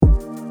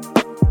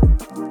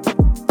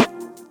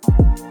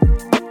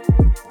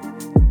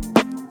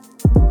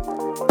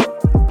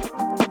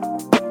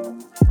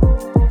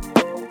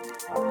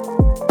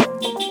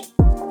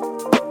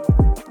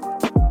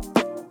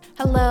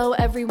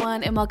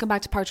welcome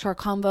back to Parch Car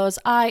Convos.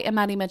 I am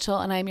Maddie Mitchell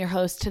and I am your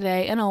host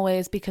today and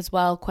always because,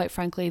 well, quite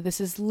frankly, this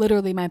is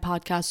literally my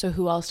podcast, so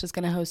who else is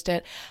going to host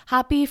it?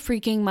 Happy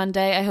freaking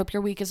Monday. I hope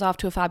your week is off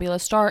to a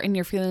fabulous start and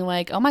you're feeling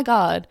like, oh my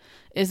God,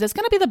 is this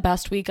going to be the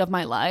best week of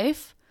my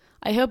life?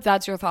 I hope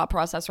that's your thought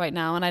process right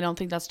now, and I don't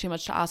think that's too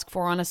much to ask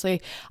for,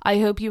 honestly. I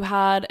hope you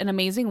had an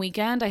amazing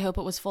weekend. I hope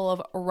it was full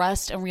of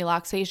rest and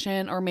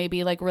relaxation, or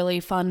maybe like really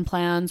fun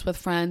plans with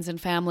friends and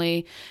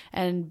family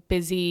and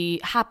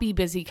happy,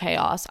 busy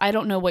chaos. I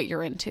don't know what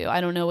you're into.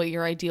 I don't know what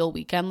your ideal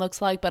weekend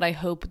looks like, but I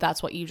hope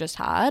that's what you just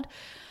had.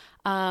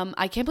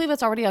 I can't believe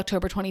it's already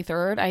October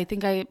 23rd. I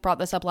think I brought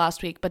this up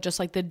last week, but just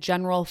like the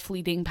general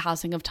fleeting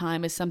passing of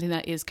time is something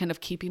that is kind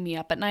of keeping me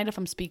up at night if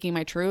I'm speaking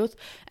my truth.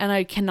 And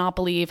I cannot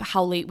believe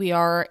how late we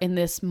are in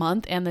this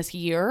month and this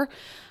year.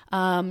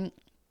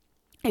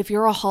 If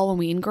you're a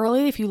Halloween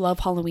girly, if you love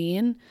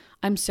Halloween,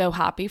 I'm so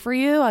happy for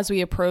you as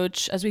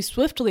we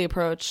swiftly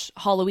approach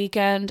Halloween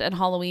weekend and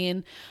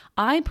Halloween.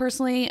 I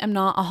personally am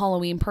not a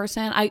Halloween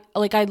person. I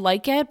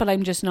like it, but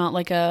I'm just not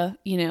like a,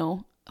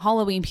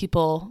 Halloween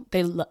people,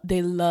 they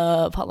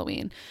love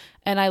Halloween.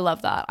 And I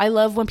love that. I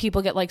love when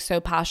people get like so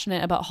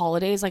passionate about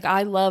holidays. Like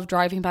I love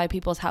driving by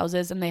people's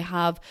houses and they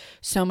have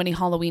so many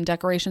Halloween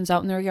decorations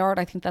out in their yard.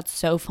 I think that's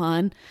so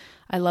fun.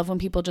 I love when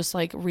people just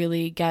like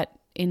really get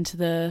into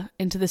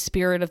the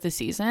spirit of the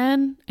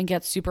season and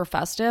get super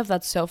festive.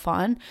 That's so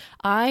fun.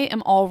 I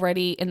am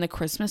already in the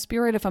Christmas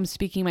spirit if I'm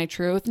speaking my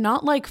truth.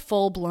 Not like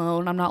full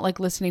blown. I'm not like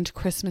listening to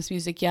Christmas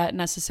music yet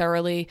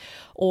necessarily,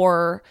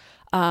 or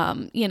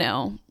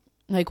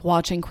like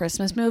watching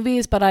Christmas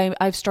movies, but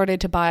I've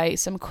started to buy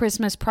some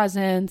Christmas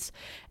presents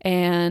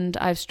and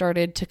I've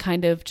started to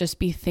kind of just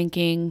be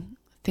thinking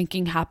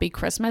happy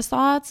Christmas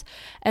thoughts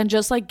and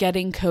just like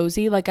getting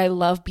cozy. Like I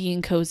love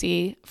being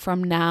cozy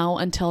from now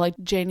until like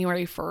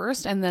January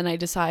 1st. And then I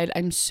decide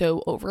I'm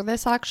so over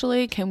this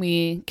actually. Can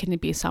it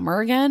be summer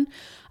again?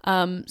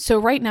 So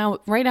right now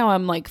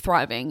I'm like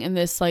thriving in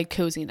this like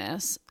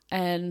coziness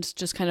and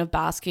just kind of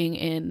basking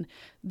in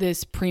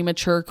this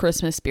premature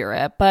Christmas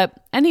spirit.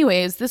 But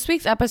anyways, this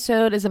week's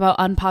episode is about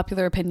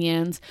unpopular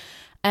opinions.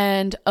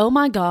 And oh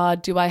my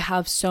God, do I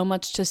have so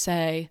much to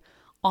say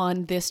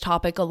on this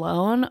topic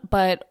alone.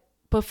 But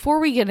before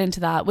we get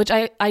into that, which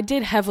I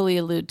did heavily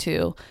allude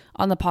to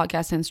on the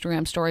podcast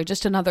Instagram story,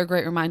 just another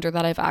great reminder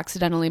that I've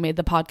accidentally made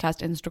the podcast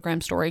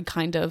Instagram story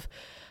kind of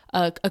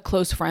a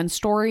close friend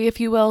story,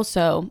 if you will.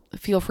 So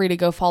feel free to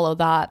go follow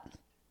that.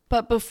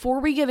 But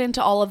before we get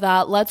into all of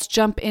that, let's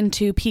jump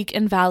into peak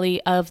and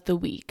valley of the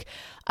week.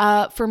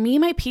 For me,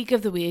 my peak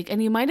of the week,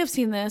 and you might have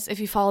seen this if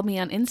you followed me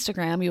on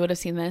Instagram, you would have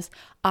seen this.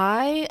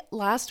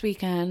 Last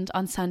weekend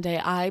on Sunday,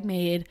 I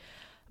made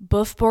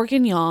boeuf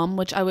bourguignon,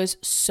 which I was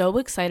so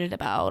excited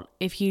about.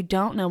 If you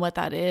don't know what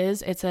that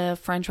is, it's a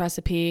French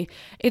recipe.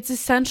 It's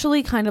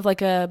essentially kind of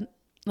like a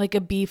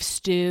beef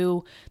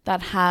stew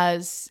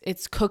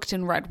it's cooked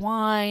in red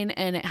wine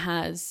and it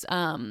has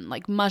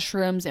like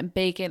mushrooms and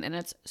bacon and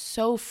it's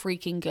so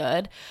freaking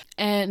good.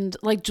 And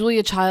like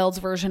Julia Child's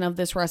version of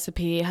this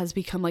recipe has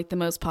become like the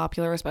most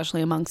popular,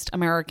 especially amongst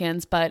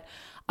Americans, but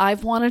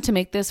I've wanted to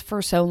make this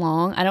for so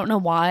long. I don't know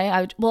why.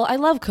 I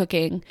love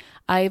cooking.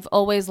 I've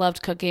always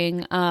loved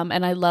cooking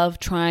and I love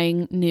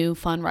trying new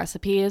fun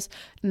recipes.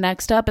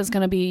 Next up is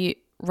going to be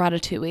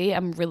ratatouille.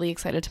 I'm really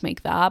excited to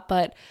make that,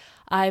 but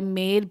I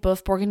made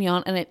boeuf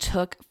bourguignon and it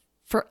took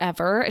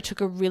forever. It took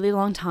a really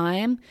long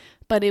time,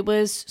 but it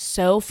was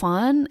so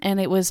fun and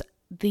it was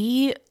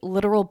the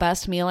literal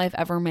best meal I've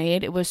ever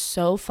made. It was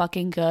so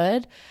fucking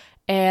good.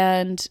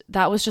 And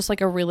that was just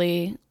like a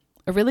really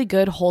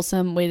good,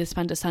 wholesome way to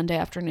spend a Sunday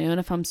afternoon,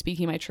 if I'm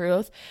speaking my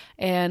truth.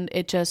 And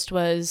it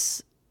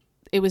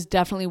was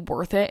definitely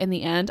worth it in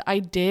the end.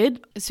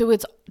 So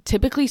it's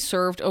typically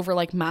served over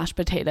like mashed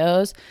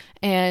potatoes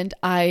and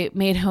I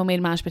made homemade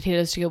mashed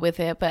potatoes to go with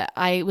it. But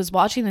I was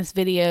watching this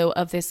video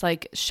of this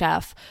like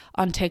chef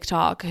on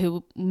TikTok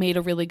who made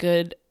a really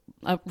good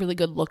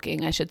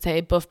looking, I should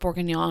say, boeuf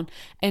bourguignon.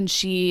 And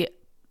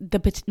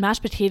the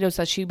mashed potatoes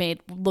that she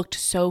made looked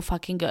so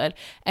fucking good.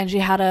 And she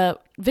had a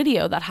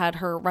video that had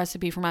her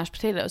recipe for mashed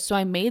potatoes. So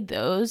I made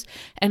those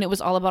and it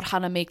was all about how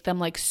to make them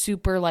like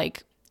super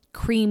like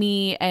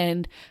creamy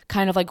and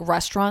kind of like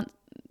restaurant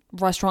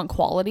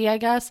quality, I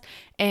guess.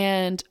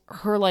 And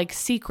her like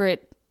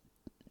secret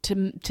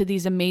to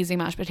these amazing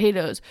mashed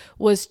potatoes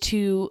was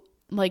to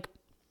like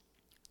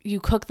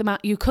you cook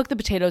the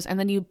potatoes and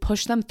then you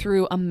push them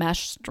through a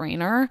mesh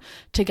strainer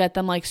to get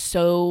them like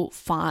so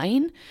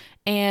fine.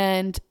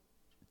 And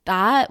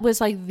that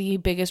was like the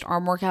biggest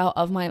arm workout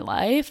of my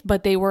life,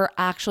 but they were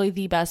actually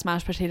the best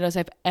mashed potatoes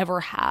I've ever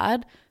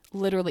had,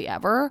 literally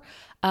ever.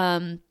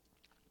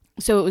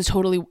 So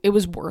it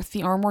was worth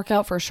the arm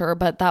workout for sure,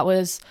 but that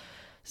was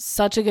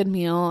such a good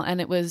meal and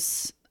it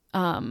was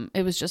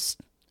just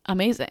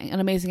amazing, an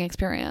amazing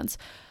experience.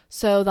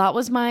 So that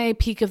was my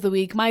peak of the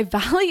week. My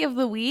valley of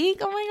the week,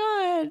 oh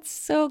my God,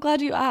 so glad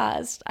you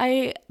asked.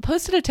 I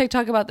posted a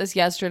TikTok about this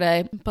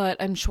yesterday, but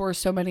I'm sure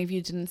so many of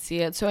you didn't see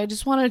it. So I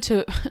just wanted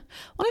to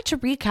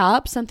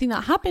recap something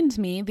that happened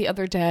to me the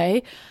other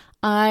day.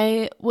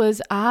 I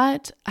was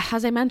at,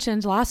 as I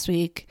mentioned last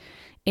week,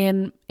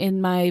 in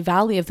my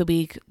valley of the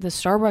week, the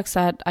Starbucks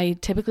that I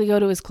typically go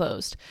to is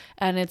closed,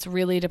 and it's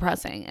really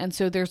depressing. And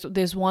so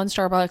there's one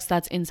Starbucks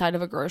that's inside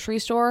of a grocery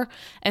store,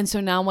 and so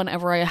now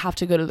whenever I have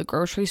to go to the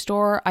grocery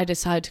store, I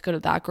decide to go to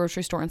that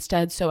grocery store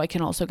instead, so I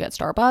can also get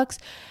Starbucks.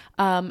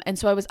 And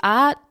so I was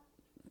at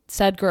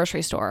said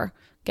grocery store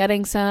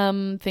getting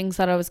some things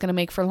that I was going to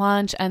make for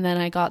lunch, and then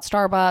I got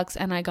Starbucks,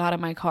 and I got in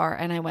my car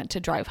and I went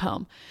to drive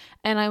home.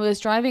 And I was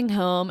driving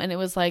home, and it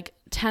was like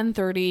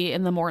 10:30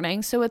 in the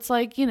morning. So it's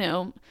like,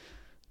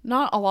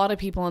 not a lot of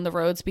people on the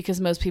roads because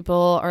most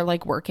people are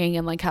like working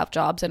and like have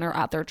jobs and are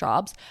at their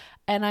jobs.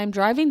 And I'm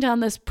driving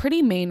down this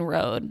pretty main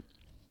road,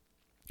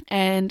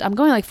 and I'm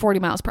going like 40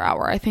 miles per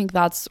hour. I think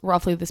that's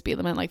roughly the speed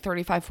limit, like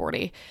 35,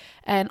 40.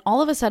 And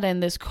all of a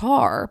sudden this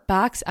car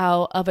backs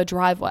out of a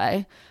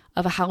driveway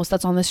of a house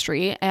that's on the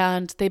street,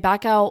 and they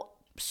back out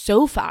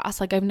so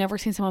fast. Like I've never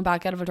seen someone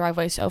back out of a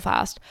driveway so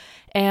fast.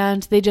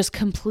 And they just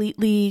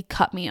completely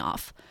cut me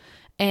off,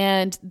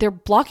 and they're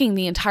blocking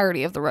the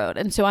entirety of the road.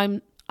 And so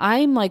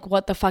I'm like,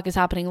 what the fuck is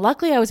happening?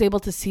 Luckily, I was able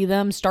to see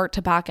them start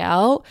to back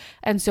out.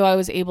 And so I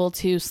was able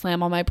to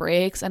slam on my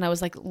brakes, and I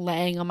was like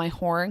laying on my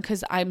horn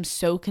because I'm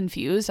so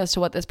confused as to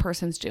what this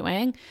person's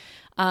doing.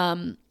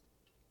 And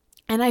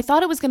I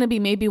thought it was going to be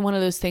maybe one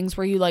of those things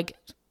where you like,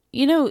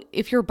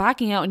 if you're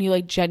backing out and you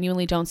like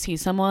genuinely don't see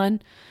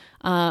someone,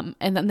 and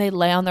then they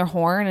lay on their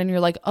horn and you're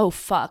like, oh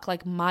fuck,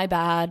 like my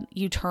bad.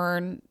 You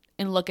turn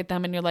and look at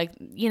them and you're like,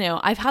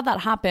 I've had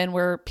that happen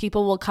where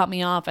people will cut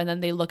me off and then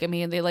they look at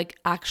me and they like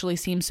actually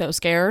seem so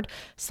scared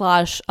 /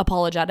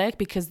 apologetic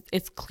because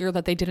it's clear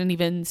that they didn't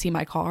even see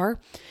my car,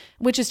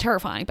 which is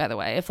terrifying, by the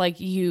way.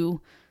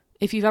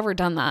 If you've ever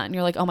done that and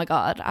you're like, oh my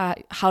God,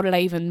 how did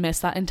I even miss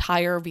that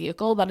entire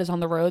vehicle that is on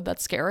the road?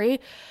 That's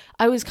scary.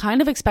 I was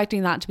kind of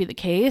expecting that to be the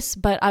case,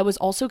 but I was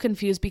also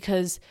confused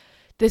because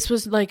this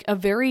was like a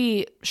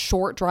very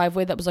short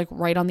driveway that was like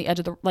right on the edge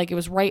of it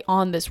was right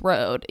on this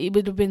road. It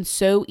would have been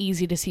so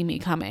easy to see me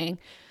coming.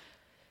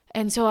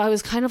 And so I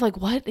was kind of like,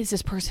 what is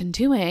this person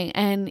doing?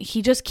 And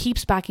he just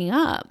keeps backing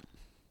up.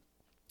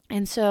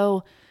 And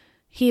so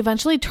he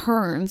eventually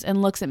turns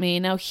and looks at me.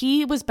 Now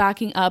he was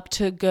backing up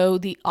to go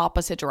the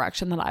opposite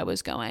direction that I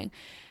was going.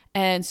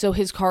 And so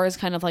his car is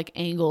kind of like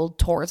angled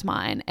towards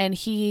mine. And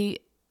he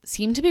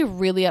seemed to be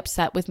really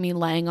upset with me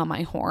laying on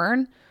my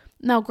horn.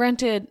 Now,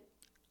 granted,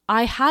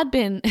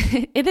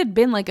 it had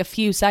been like a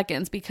few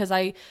seconds because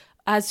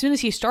as soon as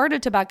he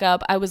started to back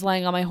up, I was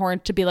laying on my horn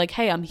to be like,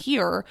 hey, I'm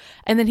here.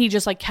 And then he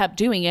just like kept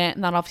doing it.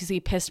 And that obviously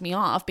pissed me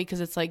off because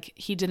it's like,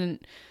 he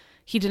didn't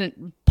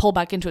pull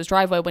back into his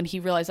driveway when he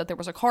realized that there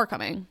was a car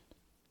coming.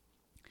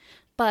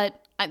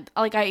 But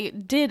I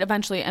did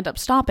eventually end up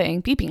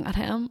stopping, beeping at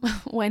him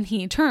when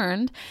he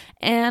turned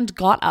and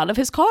got out of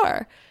his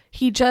car.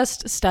 He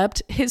just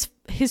stepped his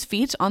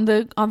feet on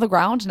the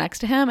ground next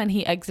to him and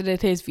he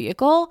exited his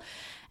vehicle.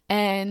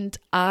 And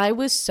I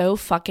was so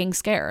fucking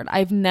scared.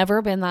 I've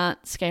never been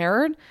that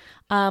scared.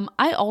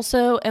 I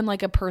also am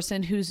like a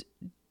person who's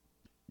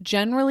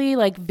generally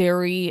like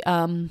very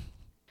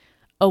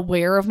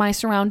aware of my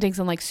surroundings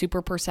and like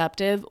super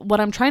perceptive. What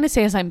I'm trying to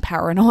say is I'm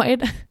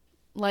paranoid.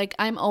 Like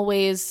I'm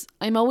always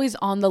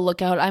on the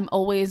lookout. I'm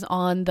always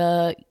on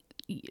the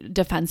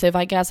defensive,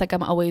 I guess. Like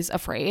I'm always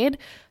afraid.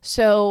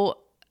 So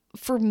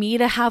for me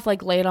to have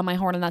like laid on my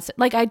horn and that's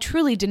like, I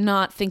truly did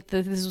not think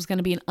that this was going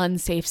to be an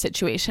unsafe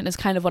situation is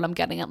kind of what I'm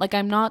getting at. Like,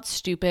 I'm not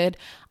stupid.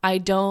 I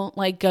don't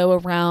like go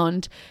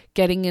around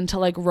getting into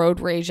like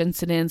road rage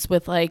incidents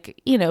with like,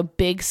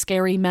 big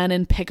scary men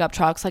in pickup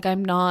trucks. Like,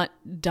 I'm not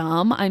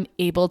dumb. I'm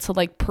able to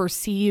like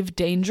perceive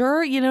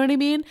danger. You know what I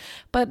mean?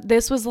 But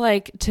this was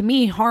like, to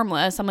me,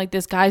 harmless. I'm like,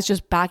 this guy's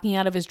just backing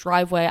out of his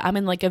driveway. I'm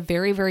in like a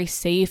very, very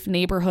safe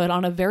neighborhood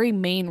on a very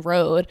main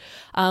road.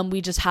 We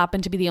just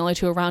happen to be the only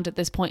two around at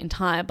this point in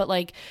time. But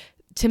like,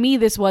 to me,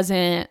 this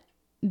wasn't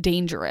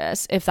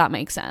dangerous, if that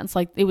makes sense.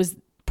 Like, it was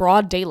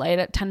broad daylight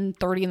at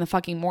 10:30 in the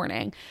fucking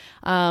morning.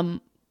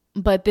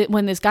 But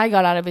when this guy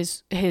got out of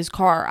his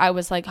car, I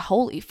was like,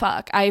 holy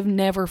fuck. I've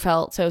never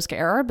felt so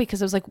scared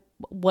because I was like,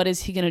 what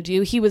is he going to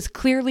do? He was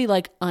clearly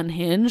like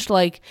unhinged.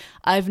 Like,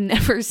 I've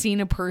never seen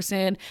a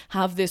person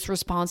have this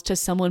response to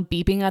someone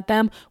beeping at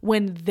them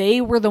when they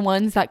were the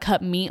ones that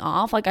cut me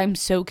off. Like, I'm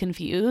so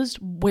confused.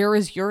 Where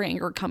is your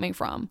anger coming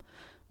from?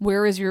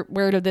 Where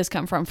did this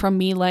come from? From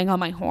me laying on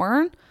my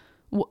horn?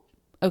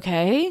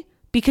 Okay.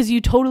 Because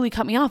you totally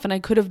cut me off and I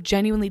could have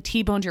genuinely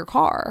T-boned your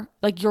car.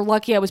 Like, you're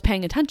lucky I was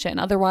paying attention.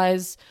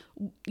 Otherwise,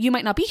 you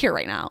might not be here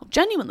right now.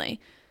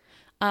 Genuinely.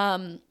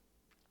 So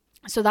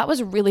that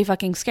was really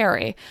fucking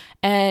scary.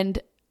 And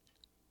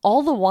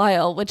all the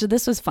while, which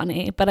this was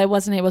funny, but I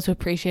wasn't able to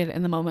appreciate it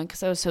in the moment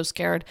because I was so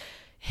scared.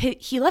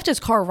 He left his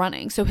car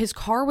running. So his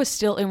car was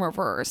still in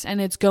reverse and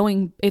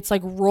it's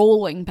like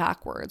rolling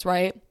backwards,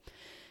 right?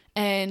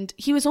 And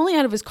he was only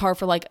out of his car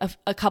for like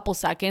a couple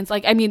seconds.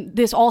 Like, I mean,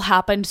 this all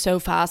happened so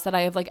fast that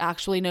I have like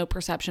actually no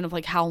perception of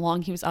like how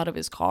long he was out of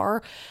his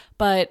car.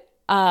 But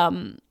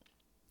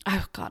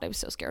Oh God, I was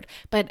so scared.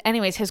 But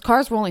anyways, his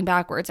car's rolling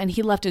backwards and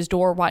he left his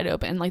door wide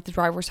open, like the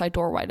driver's side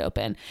door wide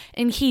open.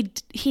 And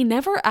he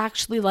never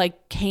actually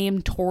like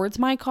came towards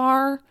my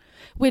car,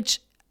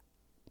 which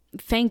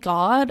thank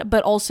God,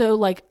 but also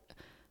like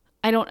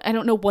I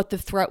don't know what the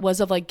threat was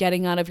of like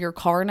getting out of your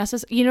car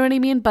necessarily. You know what I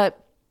mean?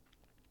 But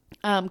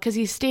because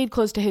he stayed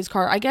close to his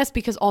car, I guess,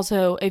 because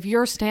also if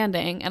you're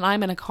standing and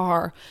I'm in a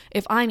car,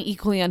 if I'm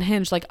equally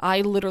unhinged, like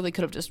I literally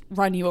could have just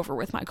run you over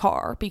with my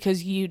car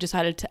because you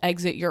decided to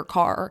exit your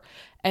car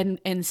and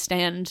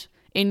stand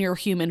in your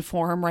human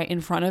form right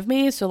in front of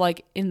me. So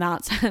like in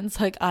that sense,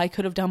 like I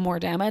could have done more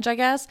damage, I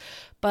guess.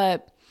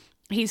 But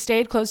he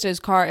stayed close to his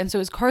car, and so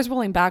his car's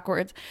rolling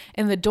backwards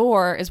and the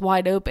door is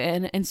wide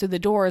open, and so the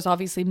door is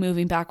obviously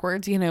moving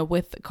backwards, you know,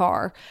 with the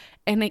car,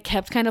 and it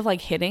kept kind of like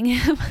hitting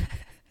him.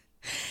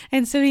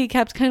 And so he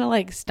kept kind of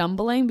like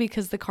stumbling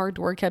because the car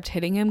door kept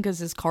hitting him because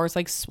his car's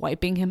like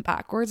swiping him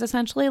backwards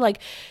essentially. Like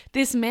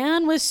this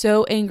man was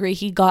so angry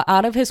he got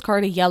out of his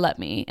car to yell at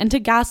me and to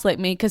gaslight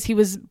me because he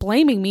was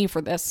blaming me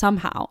for this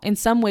somehow in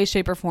some way,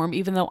 shape, or form,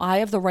 even though I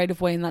have the right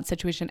of way in that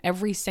situation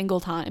every single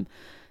time.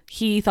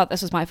 He thought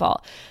this was my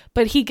fault.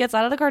 But he gets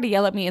out of the car to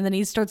yell at me, and then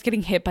he starts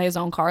getting hit by his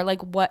own car.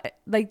 Like what?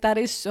 Like that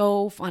is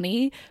so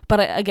funny.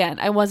 But again,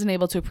 I wasn't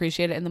able to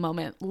appreciate it in the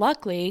moment.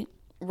 Luckily,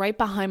 right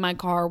behind my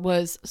car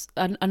was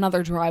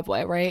another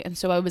driveway, right? And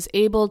so I was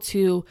able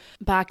to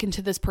back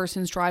into this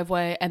person's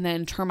driveway and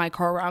then turn my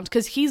car around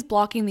because he's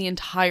blocking the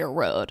entire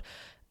road.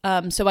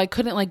 So I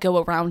couldn't like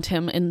go around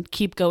him and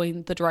keep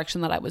going the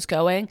direction that I was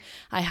going.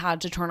 I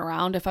had to turn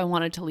around if I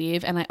wanted to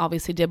leave. And I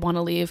obviously did want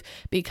to leave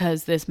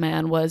because this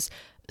man was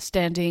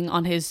standing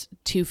on his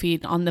 2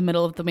 feet on the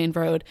middle of the main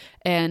road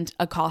and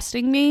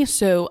accosting me.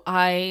 So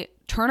I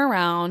turn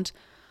around.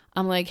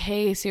 I'm like,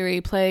 hey,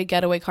 Siri, play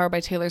Getaway Car by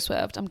Taylor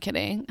Swift. I'm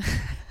kidding.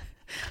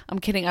 I'm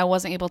kidding. I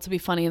wasn't able to be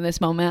funny in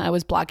this moment. I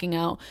was blacking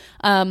out.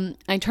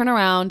 I turn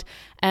around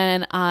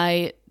and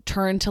I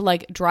turn to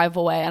like drive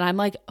away, and I'm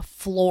like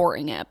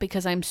flooring it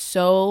because I'm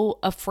so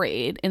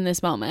afraid in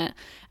this moment.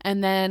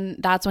 And then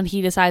that's when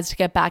he decides to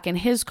get back in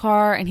his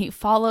car, and he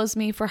follows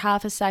me for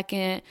half a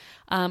second.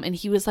 And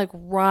he was like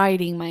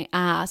riding my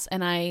ass,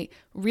 and I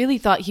really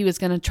thought he was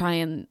going to try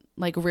and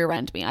like rear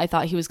end me. I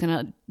thought he was going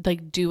to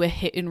like do a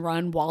hit and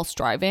run whilst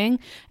driving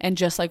and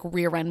just like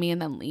rear end me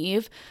and then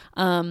leave.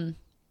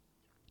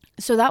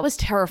 So that was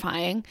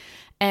terrifying.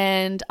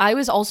 And I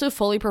was also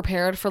fully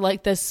prepared for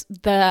like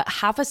the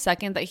half a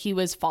second that he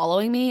was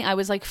following me. I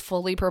was like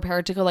fully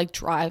prepared to go like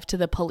drive to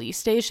the police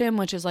station,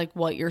 which is like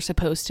what you're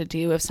supposed to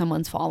do if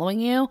someone's following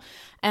you.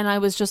 And I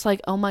was just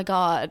like, oh my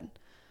God,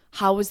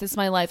 how is this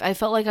my life? I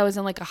felt like I was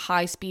in like a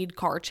high speed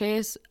car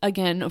chase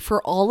again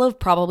for all of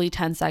probably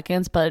 10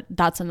 seconds, but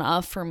that's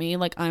enough for me.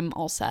 Like I'm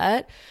all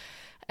set.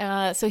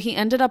 So he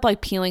ended up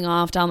like peeling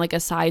off down like a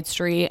side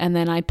street, and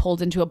then I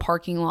pulled into a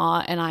parking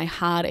lot and I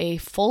had a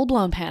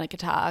full-blown panic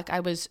attack. I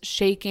was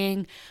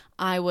shaking.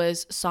 I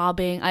was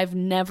sobbing. I've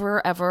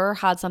never ever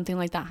had something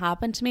like that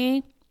happen to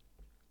me.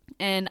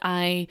 And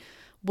I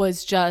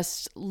was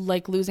just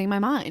like losing my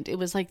mind. It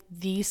was like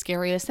the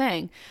scariest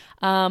thing.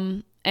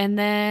 And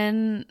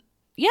then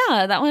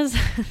yeah, that was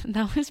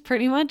that was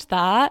pretty much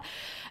that.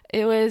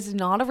 It was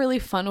not a really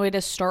fun way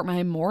to start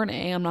my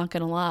morning, I'm not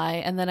going to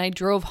lie. And then I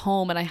drove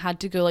home, and I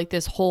had to go like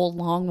this whole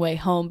long way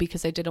home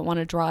because I didn't want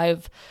to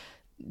drive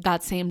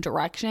that same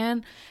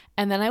direction.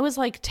 And then I was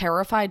like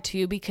terrified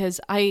too because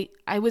I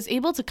was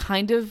able to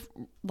kind of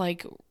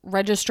like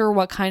register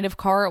what kind of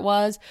car it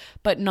was,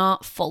 but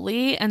not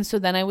fully. And so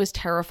then I was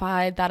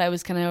terrified that I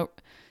was going to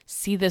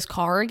see this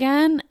car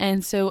again.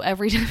 And so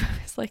every time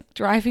I was like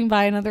driving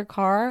by another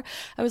car,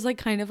 I was like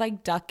kind of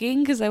like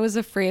ducking because I was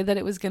afraid that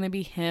it was going to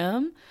be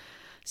him.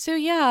 So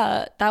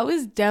yeah, that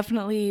was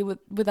definitely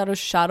without a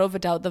shadow of a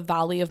doubt the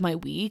valley of my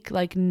week.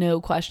 Like no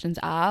questions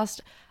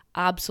asked.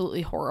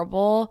 Absolutely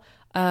horrible.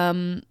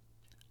 I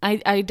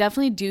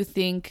definitely do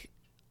think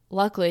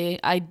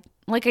luckily I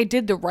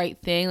did the right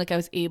thing. Like I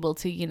was able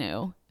to, you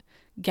know,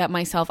 get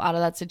myself out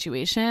of that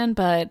situation,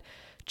 but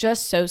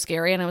just so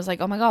scary. And I was like,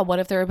 oh my God, what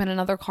if there had been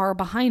another car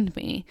behind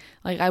me?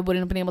 Like I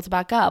wouldn't have been able to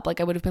back up. Like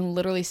I would have been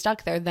literally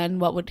stuck there. Then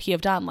what would he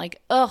have done?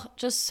 Like, ugh,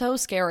 just so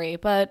scary.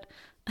 But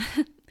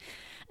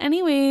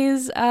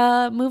anyways,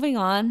 moving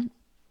on.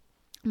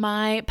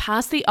 My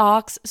Pass the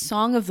Aux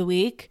song of the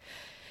week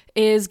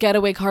is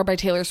Getaway Car by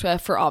Taylor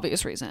Swift for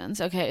obvious reasons.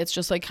 Okay, it's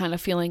just like kind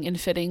of feeling in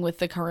fitting with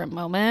the current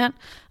moment.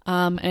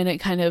 And it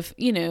kind of,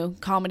 you know,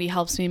 comedy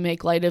helps me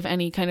make light of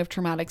any kind of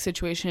traumatic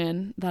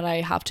situation that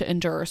I have to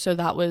endure. So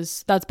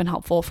that's been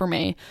helpful for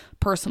me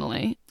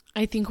personally.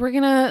 I think we're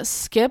going to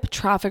skip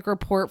traffic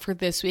report for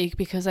this week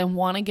because I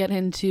want to get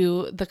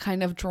into the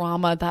kind of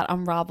drama that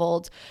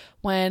unraveled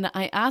when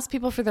I asked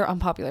people for their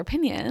unpopular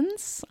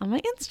opinions on my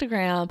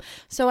Instagram.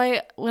 So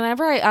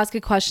whenever I ask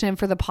a question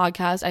for the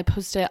podcast, I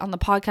post it on the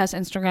podcast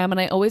Instagram, and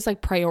I always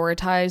like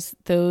prioritize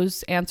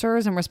those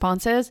answers and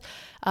responses.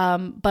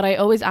 But I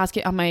always ask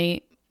it on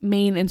my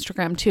main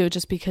Instagram too,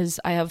 just because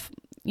I have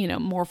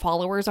more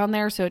followers on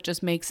there. So it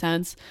just makes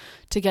sense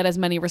to get as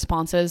many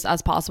responses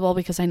as possible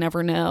because I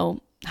never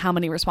know how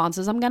many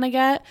responses I'm going to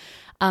get.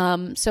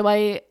 So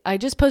I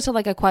just posted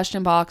like a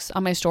question box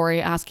on my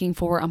story asking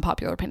for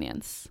unpopular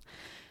opinions.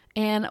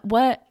 And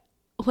what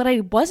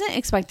I wasn't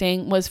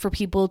expecting was for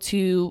people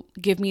to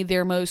give me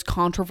their most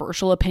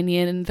controversial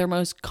opinion and their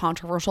most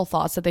controversial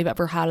thoughts that they've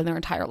ever had in their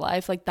entire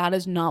life. Like, that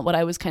is not what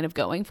I was kind of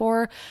going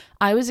for.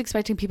 I was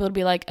expecting people to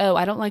be like, oh,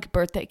 I don't like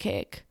birthday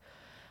cake.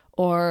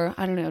 Or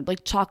I don't know,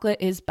 like chocolate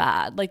is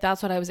bad. Like,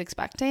 that's what I was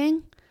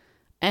expecting.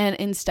 And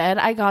instead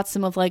I got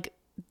some of like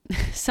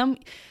some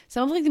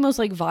of like the most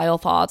like vile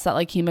thoughts that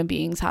like human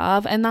beings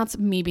have. And that's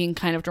me being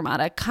kind of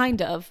dramatic,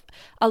 kind of.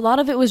 A lot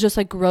of it was just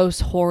like gross,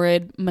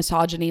 horrid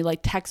misogyny, like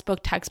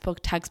textbook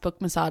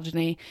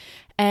misogyny.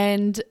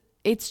 And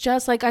it's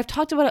just like, I've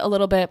talked about it a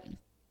little bit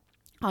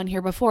on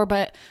here before,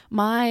 but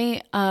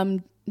my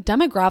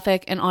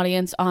demographic and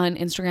audience on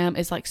Instagram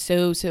is like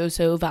so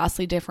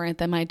vastly different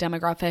than my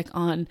demographic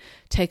on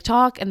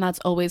TikTok, and that's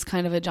always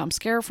kind of a jump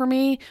scare for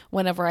me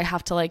whenever I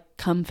have to like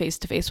come face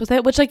to face with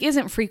it, which like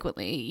isn't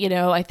frequently.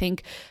 I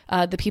think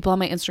the people on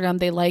my Instagram,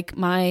 they like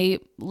my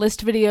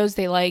list videos,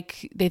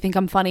 they think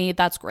I'm funny.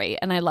 That's great,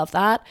 and I love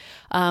that.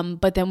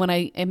 But then when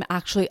I am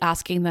actually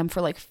asking them for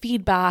like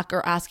feedback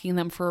or asking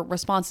them for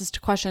responses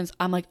to questions,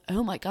 I'm like,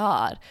 oh my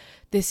God,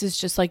 this is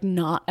just like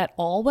not at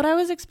all what I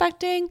was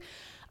expecting.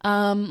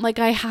 Like,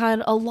 I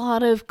had a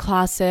lot of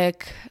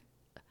classic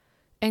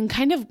and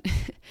kind of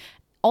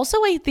also,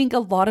 I think a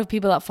lot of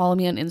people that follow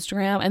me on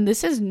Instagram, and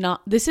this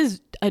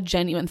is a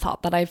genuine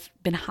thought that I've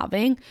been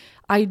having.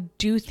 I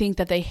do think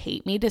that they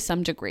hate me to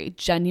some degree,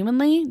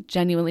 genuinely.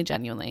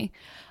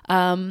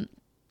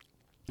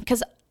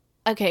 Because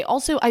okay,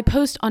 also I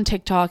post on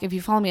TikTok. If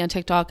you follow me on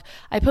TikTok,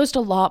 I post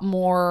a lot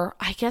more,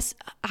 I guess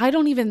I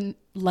don't even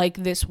like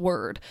this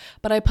word,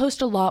 but I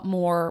post a lot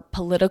more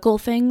political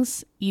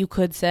things, you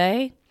could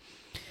say.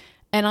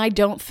 And I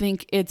don't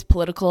think it's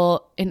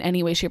political in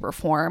any way, shape, or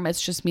form. It's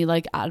just me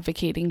like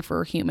advocating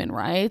for human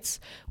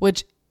rights,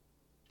 which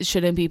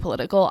shouldn't be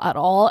political at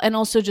all. And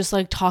also just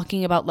like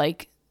talking about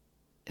like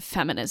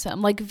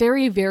feminism, like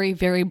very, very,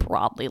 very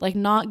broadly, like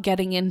not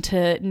getting into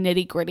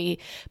nitty gritty,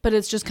 but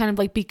it's just kind of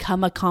like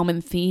become a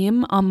common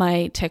theme on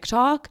my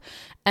TikTok.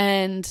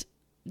 And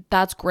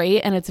that's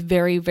great. And it's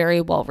very, very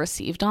well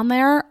received on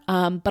there.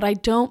 But I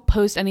don't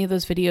post any of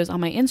those videos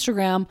on my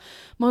Instagram,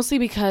 mostly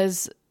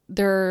because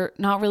they're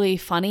not really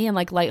funny and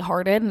like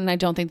lighthearted, and I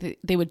don't think that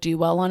they would do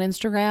well on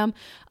Instagram.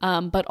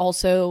 But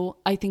also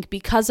I think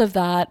because of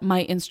that,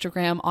 my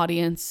Instagram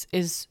audience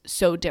is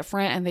so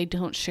different and they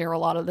don't share a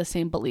lot of the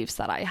same beliefs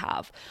that I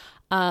have.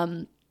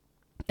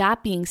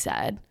 That being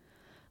said,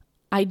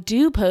 I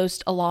do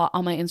post a lot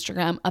on my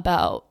Instagram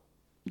about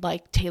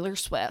like Taylor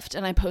Swift,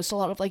 and I post a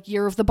lot of like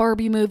Year of the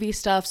Barbie movie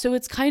stuff. So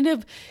it's kind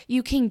of,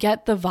 you can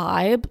get the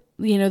vibe,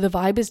 the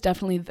vibe is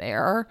definitely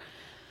there.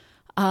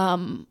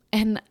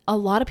 And a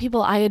lot of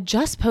people, I had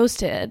just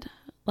posted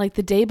like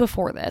the day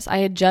before this,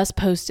 a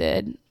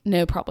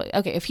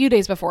few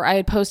days before, I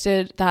had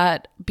posted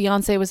that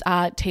Beyonce was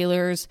at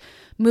Taylor's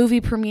movie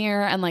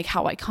premiere and like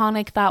how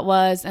iconic that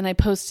was. And I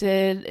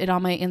posted it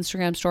on my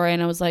Instagram story,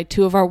 and I was like,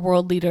 two of our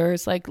world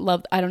leaders, like,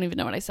 loved, I don't even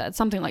know what I said,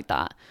 something like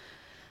that.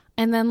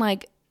 And then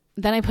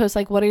I post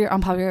like, what are your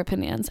unpopular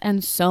opinions?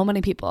 And so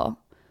many people,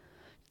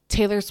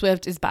 Taylor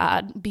Swift is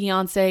bad,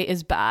 Beyonce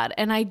is bad.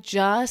 And I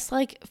just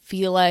like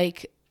feel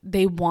like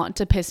they want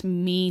to piss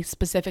me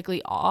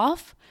specifically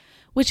off,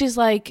 which is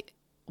like,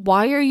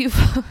 why are you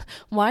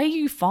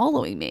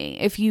following me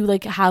if you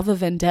like have a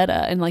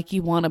vendetta and like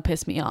you want to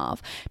piss me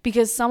off?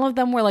 Because some of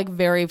them were like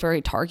very,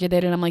 very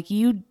targeted, and I'm like,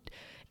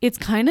 it's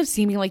kind of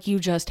seeming like you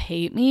just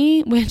hate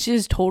me, which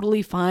is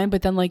totally fine,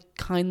 but then like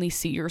kindly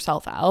see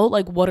yourself out.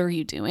 Like, what are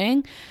you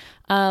doing?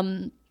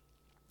 And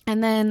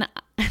then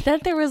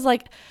there was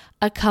like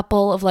a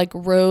couple of like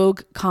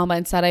rogue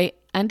comments that I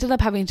ended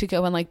up having to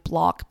go and like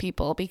block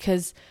people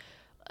because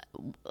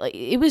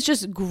it was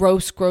just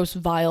gross,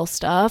 vile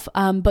stuff.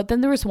 But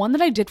then there was one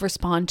that I did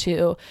respond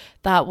to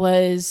that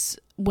was,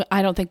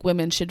 I don't think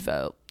women should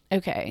vote.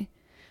 Okay.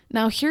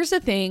 Now here's the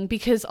thing,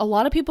 because a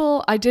lot of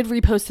people, I did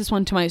repost this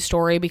one to my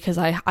story because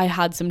I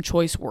had some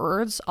choice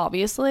words,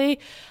 obviously.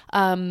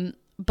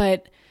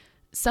 But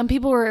some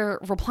people were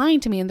replying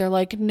to me and they're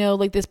like, no,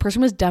 like this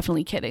person was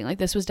definitely kidding. Like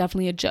this was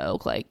definitely a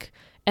joke. Like,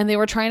 and they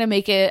were trying to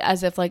make it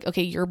as if like,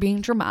 okay, you're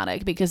being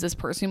dramatic because this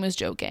person was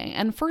joking.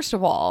 And first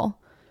of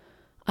all,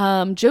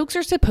 jokes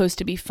are supposed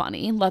to be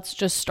funny. Let's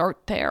just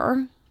start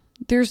there.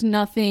 There's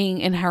nothing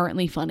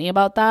inherently funny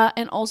about that.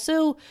 And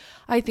also,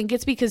 I think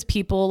it's because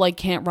people like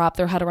can't wrap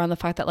their head around the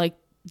fact that like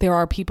there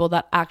are people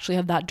that actually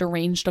have that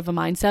deranged of a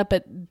mindset,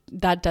 but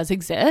that does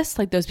exist.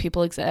 Like those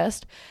people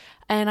exist.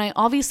 And I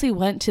obviously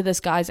went to this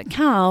guy's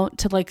account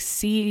to like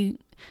see,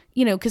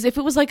 because if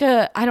it was like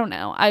I don't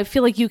know, I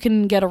feel like you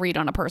can get a read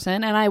on a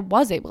person, and I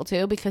was able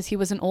to because he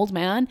was an old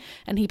man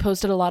and he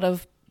posted a lot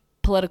of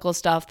political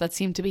stuff that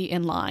seemed to be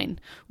in line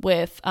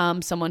with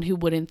someone who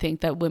wouldn't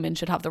think that women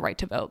should have the right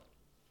to vote.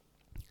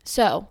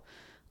 So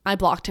I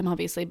blocked him,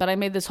 obviously, but I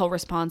made this whole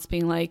response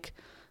being like,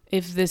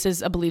 if this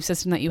is a belief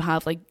system that you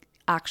have, like,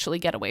 actually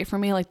get away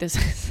from me. Like,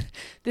 this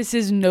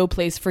is no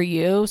place for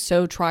you.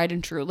 So tried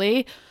and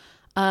truly.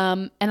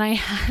 And I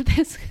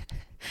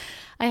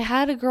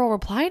had a girl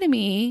reply to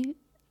me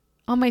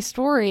on my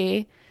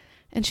story,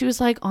 and she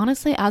was like,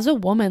 honestly, as a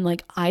woman,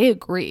 like, I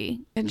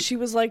agree. And she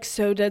was like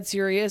so dead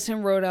serious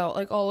and wrote out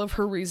like all of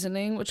her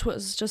reasoning, which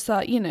was just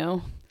that, you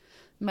know,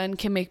 men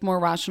can make more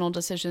rational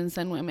decisions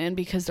than women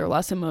because they're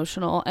less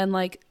emotional. And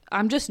like,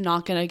 I'm just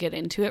not going to get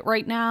into it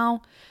right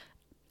now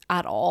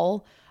at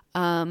all.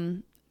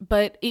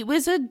 But it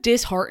was a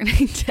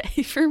disheartening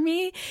day for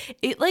me.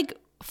 It like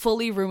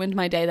fully ruined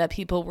my day that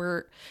people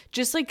were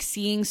just like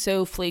seeing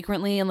so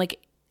flagrantly and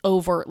like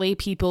overtly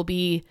people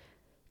be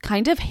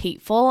kind of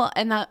hateful.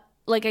 And that,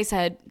 like I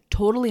said,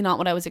 totally not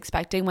what I was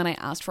expecting when I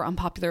asked for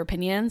unpopular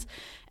opinions.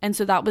 And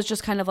so that was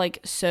just kind of like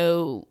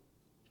so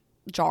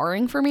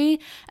jarring for me.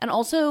 And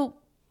also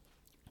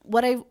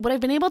what I've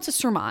been able to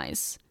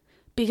surmise,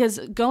 because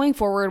going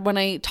forward, when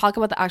I talk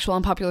about the actual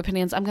unpopular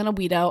opinions, I'm going to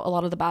weed out a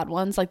lot of the bad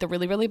ones, like the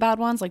really, really bad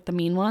ones, like the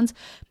mean ones.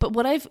 But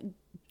what I've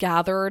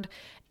gathered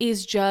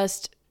is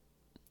just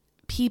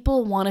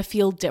people want to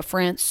feel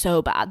different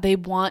so bad. They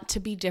want to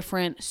be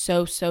different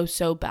so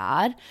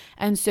bad.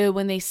 And so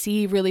when they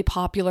see really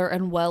popular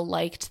and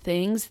well-liked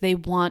things, they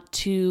want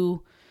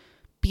to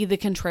be the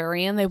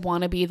contrarian. They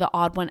want to be the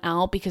odd one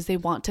out because they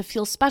want to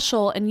feel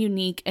special and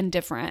unique and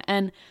different.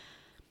 And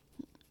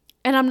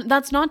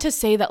that's not to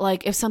say that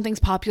like if something's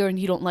popular and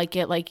you don't like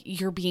it, like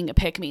you're being a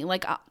pick me.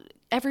 Like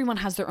everyone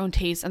has their own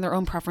tastes and their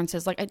own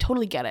preferences. Like I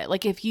totally get it.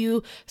 Like if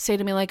you say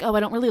to me like, oh, I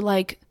don't really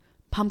like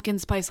pumpkin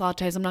spice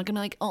lattes, I'm not gonna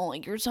be like, oh,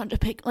 like you're such a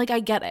pick. Like I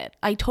get it.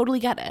 I totally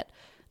get it.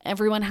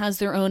 Everyone has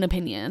their own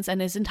opinions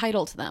and is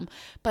entitled to them.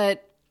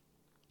 But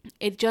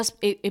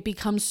it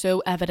becomes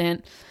so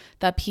evident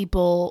that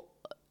people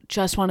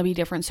just want to be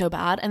different so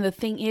bad. And the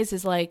thing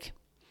is like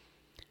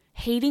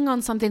hating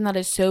on something that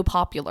is so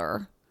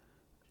popular,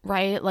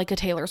 right? Like a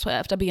Taylor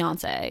Swift, a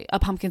Beyonce, a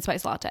pumpkin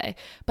spice latte.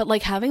 But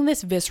like having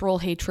this visceral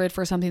hatred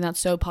for something that's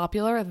so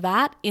popular,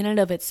 that in and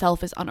of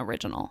itself is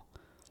unoriginal.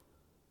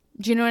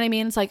 Do you know what I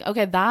mean? It's like,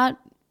 okay, that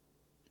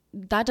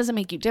doesn't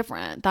make you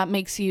different. That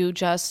makes you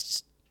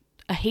just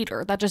a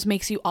hater. That just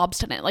makes you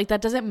obstinate. Like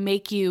that doesn't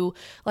make you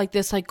like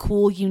this like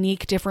cool,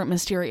 unique, different,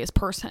 mysterious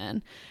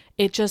person.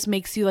 It just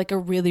makes you like a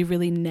really,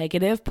 really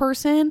negative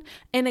person.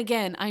 And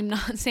again, I'm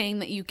not saying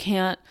that you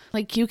can't,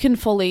 like you can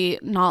fully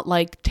not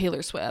like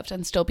Taylor Swift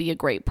and still be a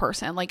great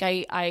person. Like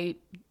I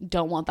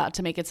don't want that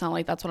to make it sound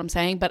like that's what I'm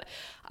saying. But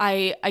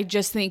I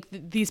just think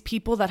these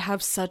people that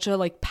have such a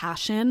like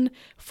passion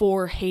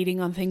for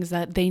hating on things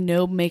that they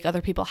know make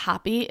other people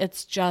happy,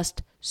 it's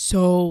just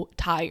so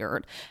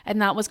tired.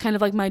 And that was kind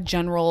of like my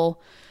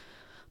general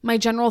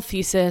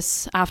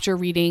thesis after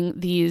reading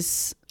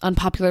these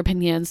unpopular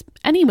opinions.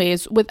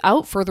 Anyways,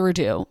 without further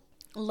ado,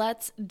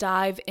 let's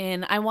dive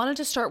in. I wanted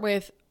to start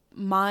with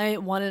my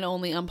one and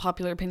only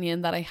unpopular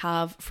opinion that I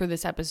have for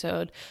this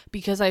episode,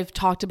 because I've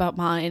talked about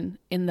mine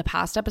in the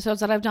past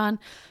episodes that I've done.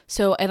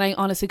 So, and I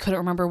honestly couldn't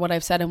remember what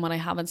I've said and what I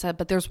haven't said,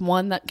 but there's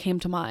one that came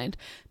to mind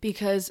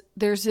because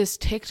there's this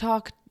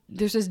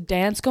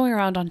dance going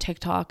around on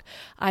TikTok.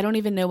 I don't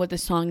even know what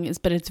this song is,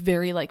 but it's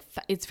very like,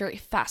 it's very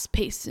fast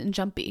paced and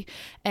jumpy.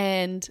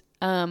 And,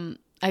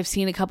 I've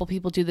seen a couple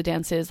people do the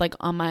dances like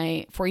on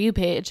my For You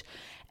page.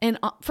 And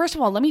first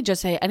of all, let me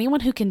just say, anyone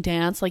who can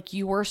dance, like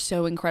you are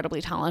so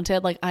incredibly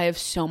talented. Like I have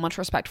so much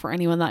respect for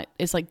anyone that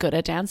is like good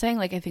at dancing.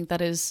 Like I think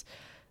that is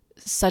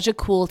such a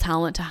cool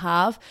talent to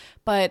have.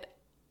 But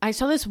I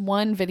saw this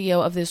one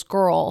video of this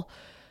girl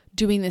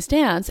doing this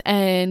dance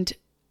and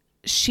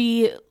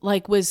she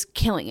like was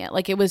killing it.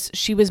 Like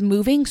she was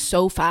moving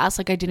so fast.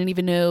 Like I didn't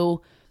even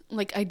know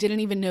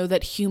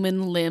that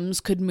human limbs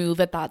could move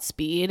at that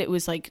speed. It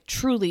was like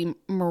truly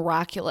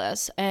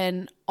miraculous.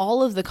 And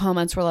all of the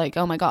comments were like,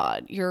 oh my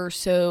God, you're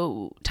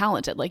so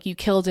talented. Like you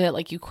killed it.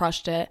 Like you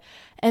crushed it.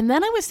 And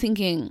then I was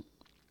thinking,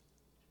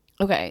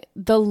 okay,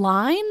 the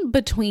line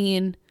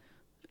between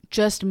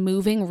just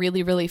moving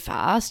really, really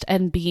fast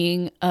and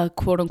being a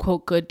quote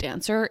unquote good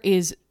dancer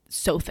is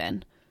so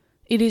thin.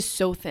 It is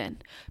so thin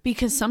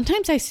because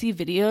sometimes I see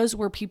videos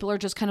where people are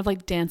just kind of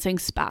like dancing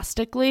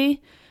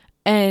spastically,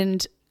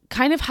 and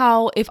kind of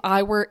how if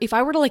I were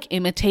to like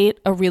imitate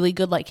a really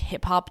good like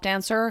hip hop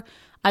dancer,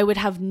 I would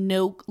have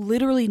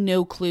literally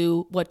no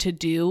clue what to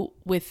do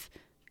with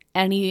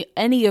any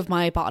of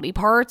my body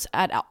parts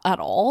at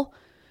all.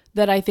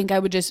 That I think I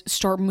would just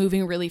start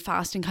moving really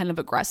fast and kind of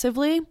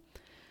aggressively,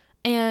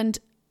 and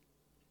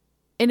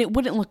it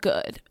wouldn't look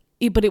good.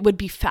 But it would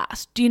be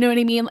fast. Do you know what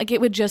I mean? Like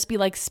it would just be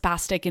like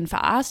spastic and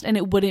fast, and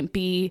it wouldn't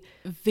be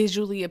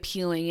visually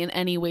appealing in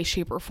any way,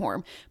 shape, or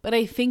form. But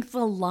I think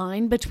the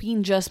line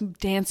between just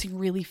dancing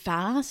really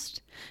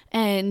fast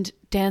and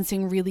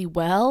dancing really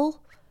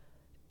well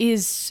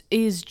is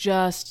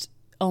just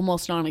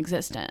almost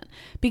non-existent.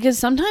 Because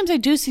sometimes I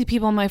do see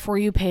people on my For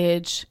You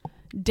page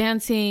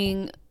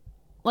dancing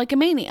like a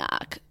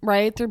maniac,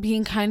 right? They're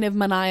being kind of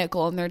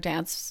maniacal in their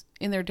dance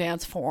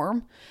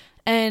form.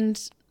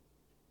 And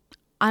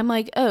I'm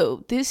like,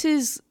 oh, this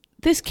is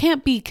this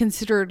can't be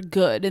considered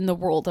good in the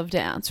world of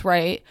dance,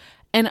 right?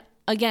 And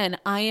again,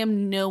 I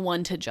am no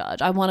one to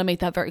judge. I want to make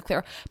that very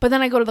clear. But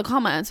then I go to the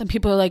comments and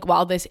people are like,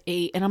 wow, this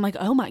ate. And I'm like,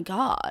 oh my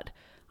God,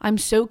 I'm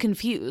so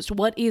confused.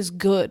 What is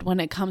good when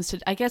it comes to,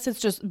 I guess it's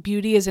just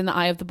beauty is in the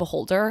eye of the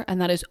beholder.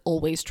 And that is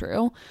always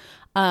true.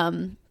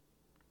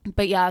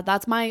 But yeah,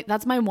 that's my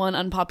one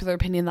unpopular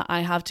opinion that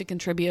I have to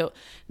contribute.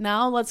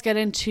 Now let's get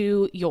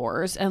into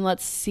yours and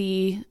let's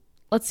see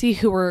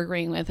who we're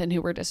agreeing with and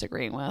who we're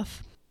disagreeing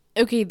with.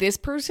 Okay, this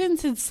person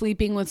said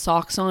sleeping with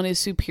socks on is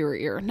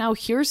superior. Now,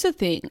 here's the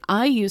thing.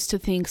 I used to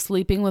think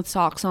sleeping with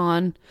socks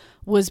on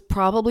was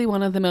probably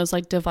one of the most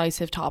like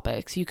divisive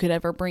topics you could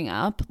ever bring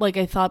up. Like,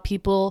 I thought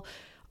people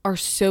are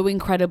so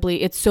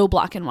incredibly, it's so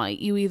black and white.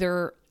 You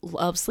either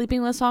love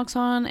sleeping with socks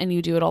on and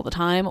you do it all the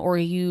time, or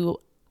you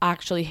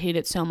actually hate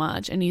it so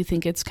much and you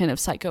think it's kind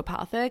of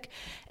psychopathic.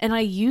 And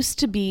I used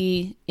to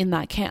be in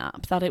that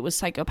camp that it was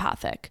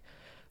psychopathic.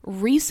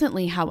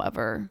 Recently,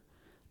 however,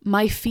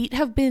 my feet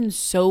have been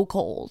so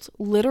cold,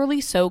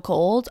 literally so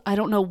cold. I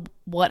don't know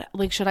what,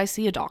 like, should I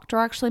see a doctor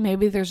actually?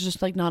 Maybe there's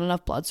just like not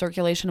enough blood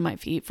circulation in my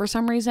feet for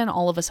some reason.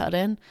 All of a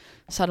sudden,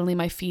 suddenly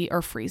my feet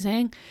are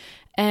freezing.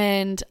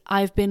 And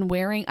I've been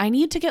wearing, I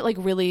need to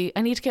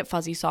get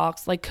fuzzy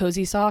socks, like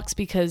cozy socks,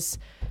 because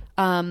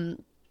my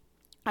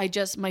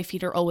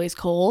feet are always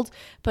cold.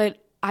 But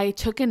I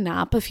took a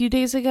nap a few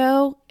days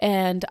ago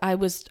and I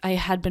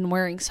had been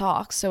wearing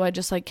socks. So I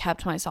just like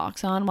kept my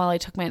socks on while I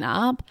took my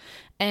nap,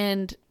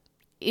 and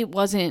it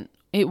wasn't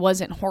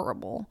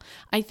horrible.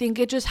 I think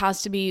it just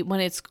has to be when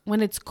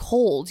it's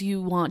cold,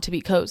 you want to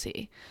be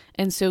cozy.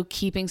 And so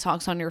keeping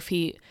socks on your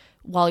feet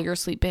while you're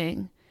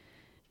sleeping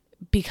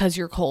because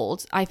you're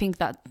cold, I think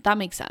that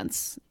makes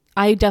sense.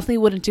 I definitely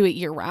wouldn't do it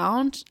year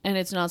round, and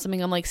it's not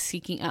something I'm like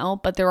seeking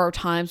out, but there are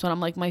times when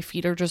I'm like, my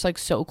feet are just like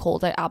so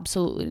cold, I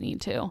absolutely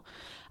need to.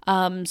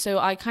 So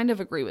I kind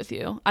of agree with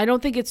you. I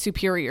don't think it's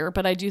superior,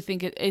 but I do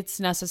think it's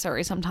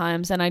necessary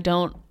sometimes, and I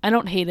don't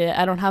hate it.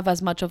 I don't have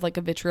as much of like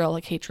a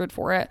vitriolic hatred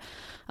for it.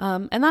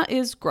 And that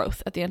is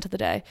growth at the end of the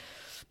day.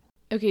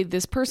 Okay,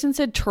 this person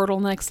said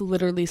turtlenecks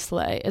literally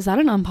slay. Is that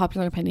an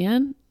unpopular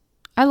opinion?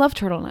 I love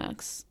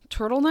turtlenecks.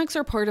 Turtlenecks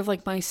are part of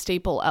like my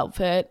staple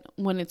outfit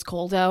when it's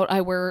cold out.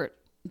 I wear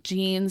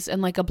jeans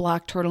and like a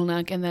black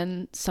turtleneck and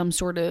then some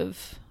sort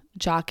of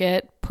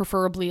jacket,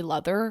 preferably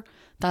leather.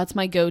 That's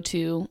my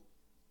go-to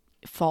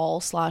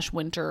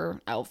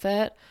fall/winter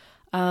outfit.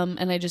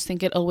 And I just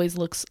think it always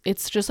looks,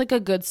 it's just like a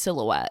good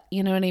silhouette.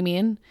 You know what I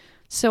mean?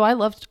 So I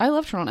love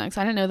turtlenecks.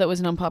 I didn't know that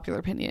was an unpopular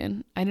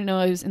opinion. I didn't know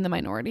I was in the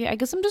minority. I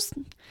guess I'm just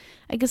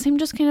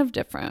kind of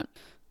different.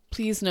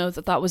 Please note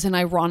that was an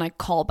ironic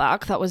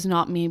callback. That was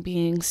not me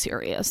being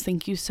serious.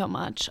 Thank you so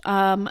much.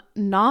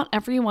 Not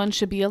everyone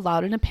should be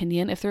allowed an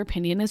opinion if their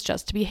opinion is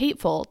just to be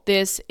hateful.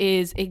 This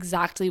is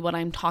exactly what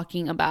I'm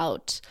talking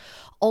about.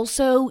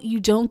 Also, you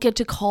don't get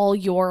to call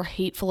your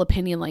hateful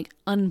opinion like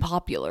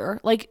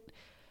unpopular. Like,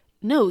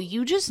 no,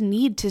 you just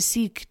need to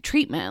seek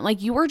treatment.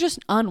 Like, you are just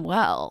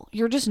unwell.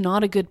 You're just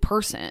not a good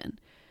person.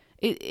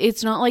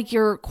 It's not like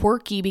you're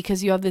quirky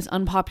because you have this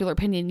unpopular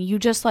opinion. You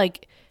just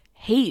like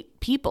hate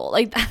people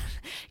like that.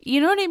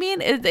 You know what I mean?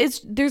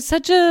 There's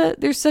such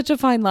a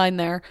fine line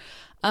there.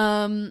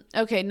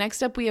 Okay,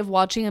 next up we have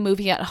watching a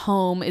movie at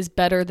home is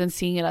better than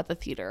seeing it at the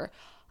theater.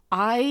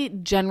 I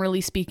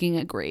generally speaking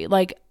agree.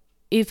 Like,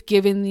 if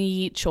given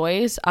the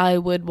choice, I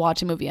would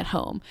watch a movie at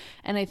home.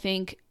 And I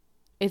think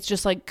it's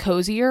just like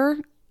cozier.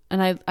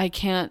 And I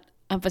can't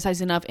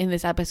emphasize enough in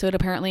this episode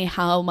apparently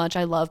how much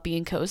I love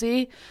being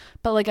cozy.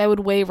 But like, I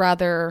would way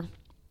rather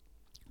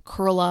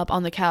curl up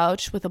on the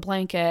couch with a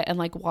blanket and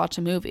like watch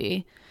a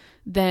movie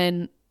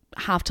than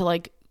have to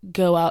like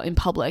go out in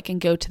public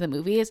and go to the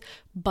movies.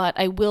 But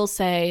I will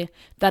say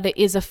that it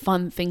is a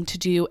fun thing to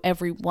do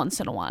every once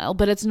in a while,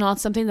 but it's not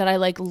something that I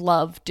like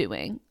love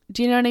doing.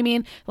 Do you know what I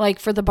mean? Like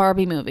for the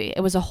Barbie movie,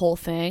 it was a whole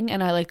thing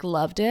and I like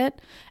loved it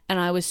and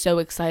I was so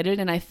excited,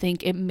 and I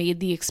think it made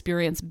the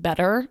experience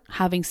better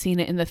having seen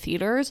it in the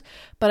theaters.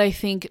 But I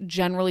think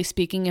generally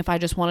speaking, if I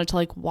just wanted to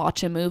like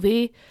watch a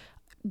movie,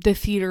 the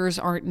theaters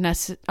aren't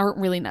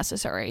really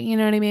necessary. You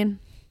know what I mean?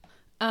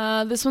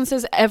 This one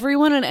says,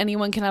 everyone and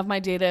anyone can have my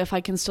data if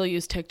I can still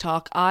use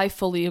TikTok. I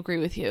fully agree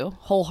with you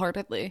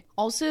wholeheartedly.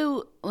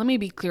 Also, let me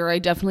be clear. I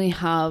definitely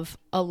have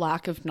a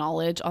lack of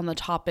knowledge on the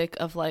topic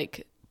of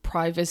like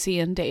privacy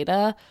and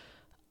data.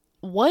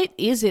 What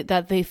is it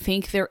that they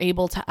think they're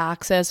able to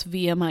access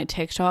via my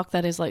TikTok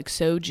that is like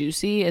so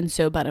juicy and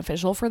so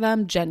beneficial for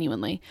them?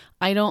 Genuinely.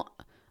 I don't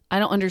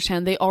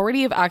understand. They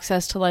already have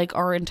access to like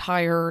our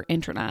entire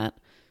internet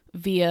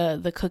via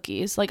the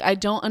cookies. Like, I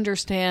don't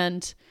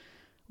understand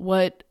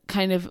what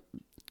kind of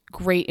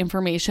great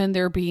information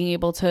they're being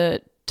able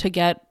to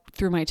get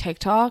through my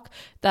TikTok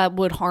that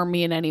would harm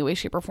me in any way,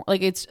 shape, or form.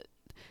 Like, it's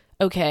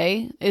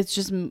okay. It's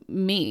just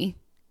me.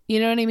 You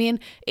know what I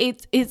mean?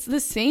 It's the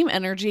same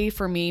energy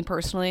for me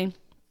personally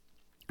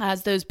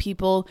as those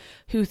people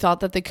who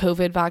thought that the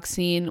COVID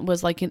vaccine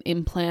was like an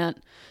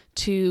implant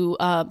to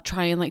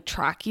try and like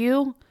track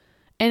you.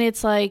 And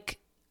it's like,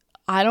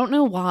 I don't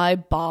know why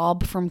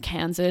Bob from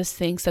Kansas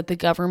thinks that the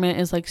government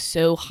is like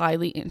so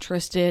highly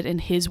interested in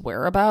his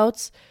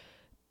whereabouts.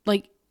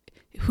 Like,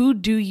 who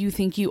do you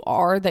think you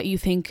are that you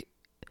think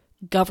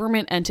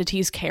government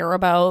entities care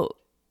about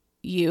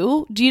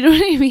you? Do you know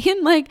what I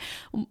mean? Like,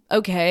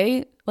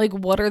 okay, like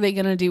what are they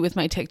going to do with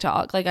my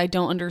TikTok? Like, I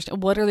don't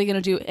understand. What are they going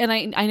to do? And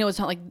I know it's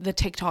not like the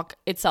TikTok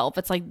itself.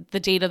 It's like the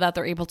data that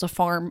they're able to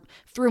farm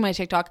through my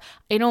TikTok.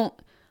 I don't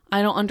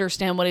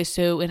understand what is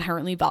so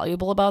inherently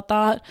valuable about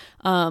that.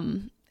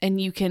 And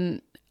you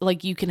can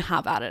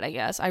have at it, I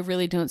guess. I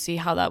really don't see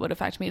how that would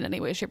affect me in any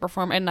way, shape, or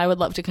form. And I would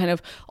love to kind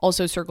of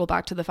also circle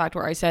back to the fact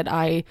where I said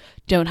I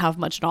don't have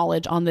much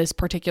knowledge on this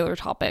particular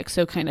topic.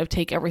 So kind of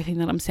take everything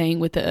that I'm saying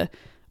with a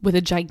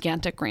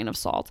gigantic grain of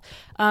salt.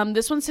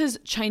 This one says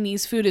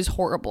Chinese food is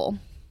horrible.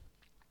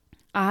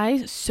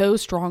 I so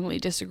strongly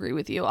disagree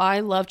with you.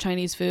 I love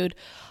Chinese food.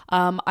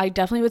 I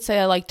definitely would say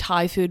I like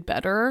Thai food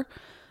better,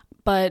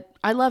 but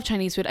I love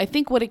Chinese food. I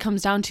think what it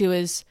comes down to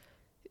is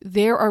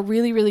there are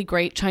really, really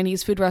great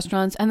Chinese food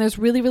restaurants and there's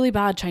really, really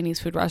bad Chinese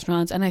food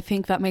restaurants. And I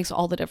think that makes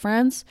all the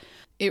difference.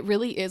 It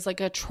really is like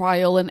a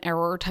trial and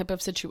error type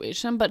of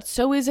situation, but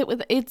so is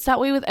it's that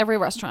way with every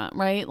restaurant,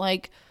 right?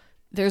 Like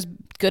there's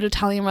good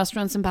Italian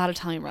restaurants and bad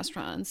Italian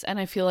restaurants. And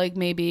I feel like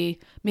maybe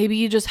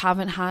you just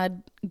haven't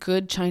had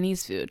good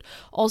Chinese food.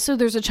 Also,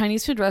 there's a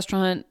Chinese food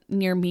restaurant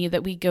near me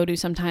that we go to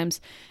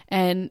sometimes.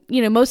 And,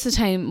 most of the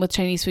time with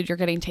Chinese food, you're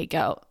getting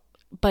takeout.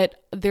 But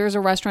there's a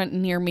restaurant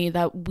near me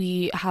that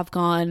we have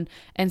gone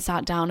and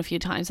sat down a few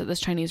times at this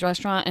Chinese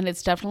restaurant. And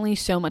it's definitely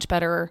so much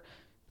better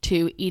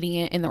to eating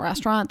it in the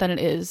restaurant than it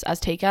is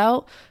as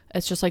takeout.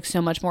 It's just like so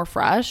much more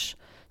fresh.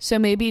 So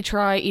maybe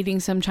try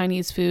eating some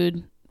Chinese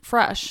food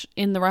fresh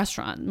in the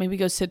restaurant. Maybe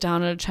go sit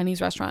down at a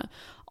Chinese restaurant.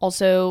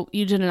 Also,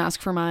 you didn't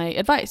ask for my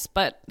advice,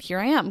 but here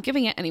I am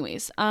giving it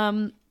anyways.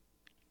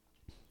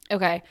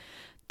 Okay.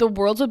 The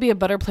world would be a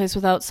better place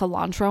without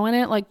cilantro in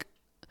it. Like,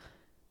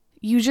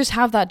 you just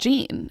have that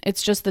gene.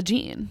 It's just the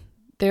gene.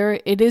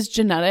 It is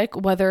genetic,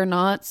 whether or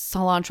not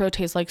cilantro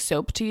tastes like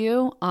soap to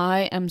you.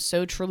 I am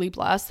so truly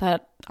blessed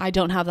that I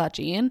don't have that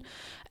gene.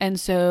 And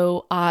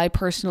so I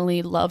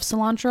personally love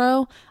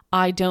cilantro.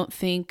 I don't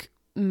think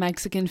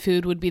Mexican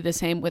food would be the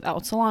same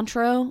without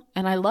cilantro.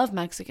 And I love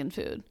Mexican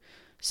food.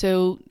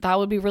 So that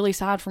would be really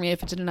sad for me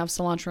if it didn't have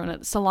cilantro in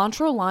it.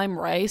 Cilantro lime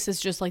rice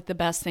is just like the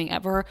best thing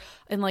ever.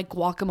 And like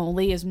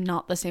guacamole is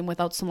not the same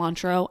without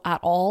cilantro at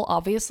all,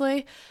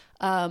 obviously.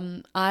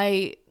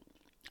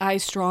 I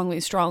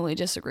strongly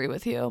disagree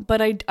with you,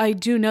 but I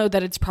do know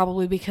that it's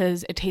probably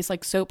because it tastes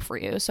like soap for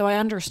you. So I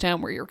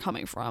understand where you're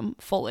coming from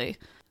fully.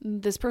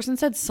 This person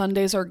said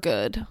Sundays are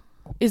good.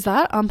 Is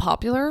that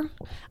unpopular?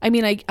 I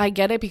mean, I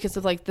get it because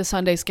of like the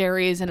Sunday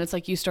scaries and it's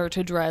like you start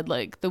to dread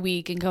like the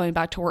week and going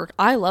back to work.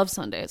 I love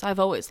Sundays. I've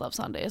always loved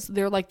Sundays.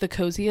 They're like the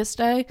coziest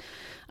day.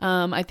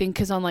 I think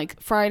because on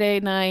like Friday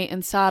night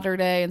and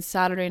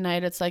Saturday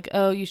night, it's like,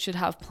 oh, you should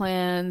have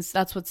plans.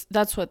 That's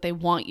what they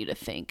want you to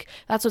think.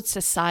 That's what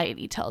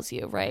society tells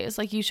you, right? It's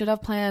like you should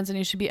have plans and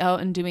you should be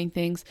out and doing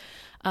things.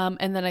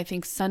 And then I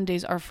think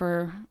Sundays are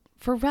for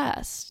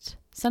rest.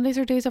 Sundays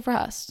are days of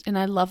rest. And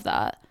I love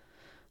that.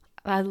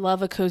 I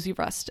love a cozy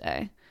rest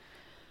day.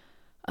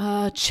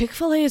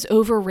 Chick-fil-A is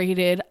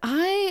overrated.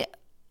 I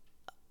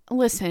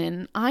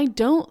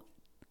don't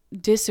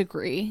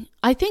disagree.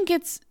 I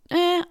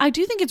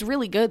do think it's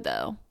really good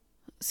though.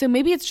 So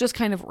maybe it's just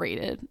kind of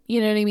rated. You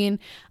know what I mean?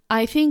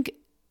 I think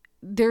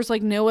there's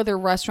like no other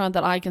restaurant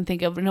that I can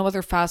think of, no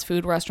other fast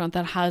food restaurant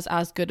that has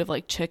as good of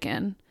like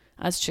chicken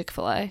as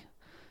Chick-fil-A,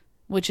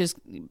 which is,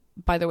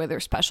 by the way, their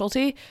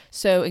specialty.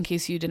 So in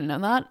case you didn't know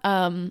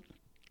that,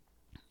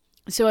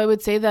 so I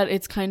would say that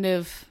it's kind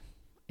of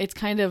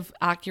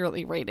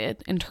accurately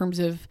rated in terms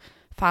of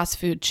fast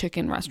food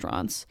chicken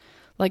restaurants.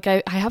 Like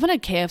I haven't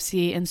had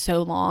KFC in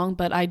so long,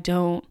 but I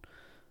don't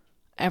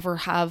ever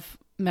have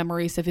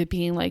memories of it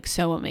being like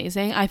so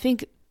amazing. I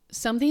think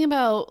something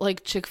about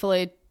like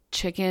Chick-fil-A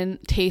chicken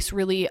tastes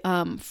really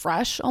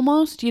fresh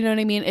almost. You know what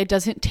I mean? It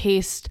doesn't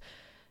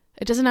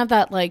have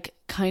that like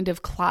kind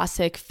of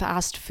classic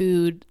fast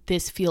food,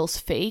 this feels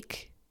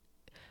fake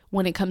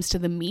when it comes to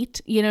the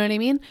meat, you know what I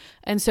mean?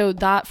 And so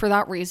for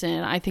that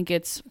reason, I think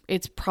it's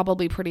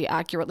probably pretty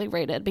accurately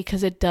rated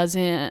because it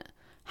doesn't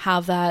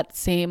have that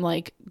same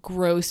like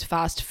gross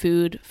fast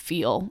food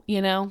feel,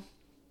 you know?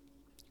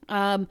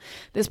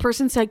 This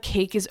person said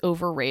cake is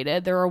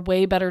overrated. There are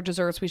way better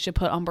desserts we should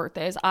put on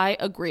birthdays. I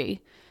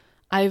agree.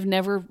 I've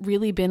never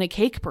really been a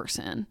cake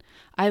person.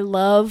 I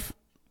love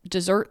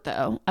dessert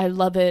though. I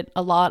love it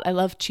a lot. I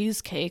love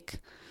cheesecake.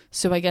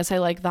 So I guess I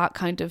like that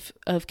kind of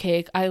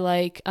cake. I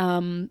like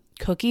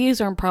cookies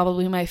are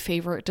probably my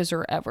favorite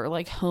dessert ever.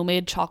 Like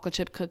homemade chocolate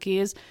chip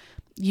cookies.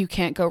 You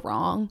can't go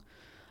wrong.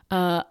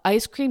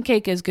 Ice cream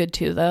cake is good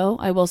too though.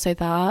 I will say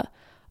that.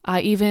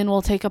 I even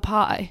will take a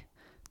pie.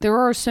 There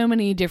are so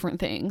many different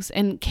things.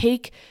 And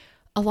cake,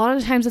 a lot of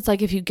the times it's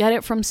like if you get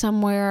it from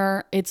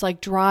somewhere, it's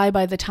like dry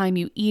by the time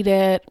you eat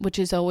it, which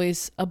is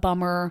always a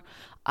bummer.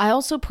 I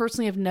also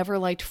personally have never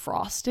liked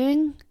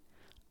frosting.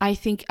 I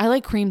think I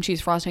like cream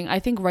cheese frosting. I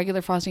think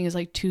regular frosting is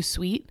like too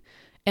sweet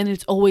and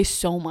it's always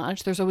so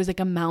much. There's always like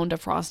a mound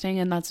of frosting,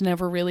 and that's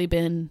never really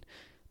been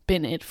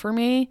it for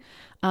me.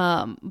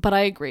 But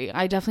I agree.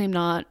 I definitely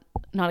am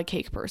not a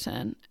cake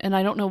person, and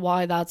I don't know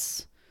why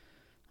that's.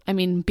 I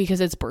mean,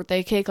 because it's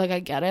birthday cake, like I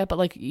get it, but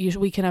like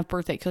usually we can have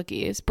birthday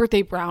cookies,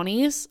 birthday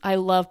brownies. I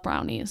love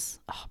brownies.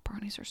 Oh,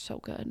 brownies are so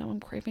good. Now I'm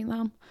craving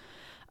them.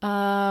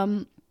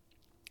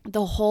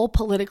 The whole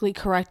politically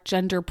correct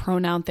gender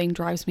pronoun thing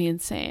drives me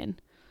insane.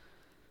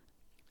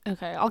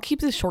 Okay, I'll keep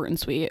this short and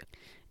sweet.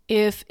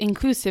 If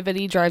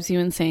inclusivity drives you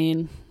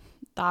insane,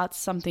 that's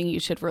something you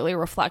should really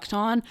reflect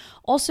on.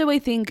 Also, I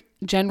think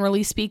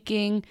generally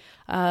speaking,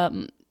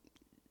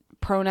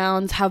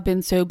 pronouns have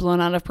been so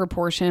blown out of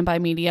proportion by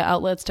media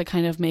outlets to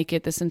kind of make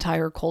it this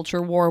entire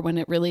culture war when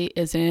it really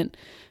isn't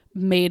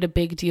made a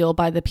big deal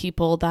by the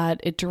people that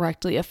it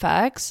directly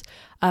affects.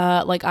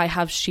 Like I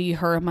have she,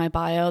 her in my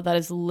bio. That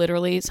is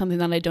literally something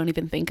that I don't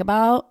even think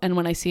about. And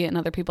when I see it in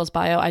other people's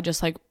bio, I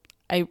just like,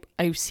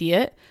 I see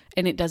it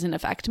and it doesn't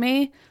affect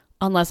me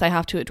unless I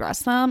have to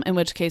address them, in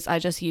which case I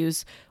just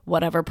use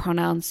whatever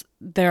pronouns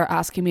they're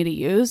asking me to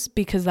use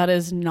because that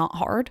is not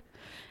hard.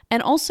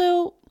 And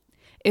also,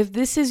 if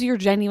this is your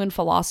genuine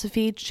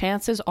philosophy,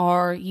 chances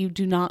are you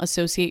do not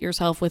associate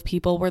yourself with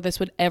people where this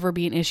would ever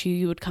be an issue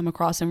you would come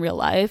across in real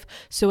life.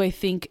 So I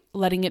think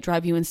letting it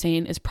drive you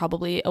insane is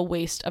probably a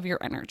waste of your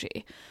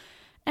energy.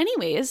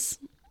 Anyways,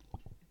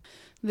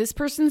 this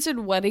person said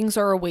weddings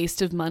are a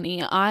waste of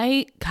money.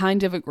 I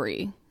kind of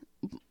agree.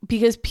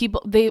 Because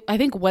I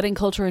think wedding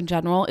culture in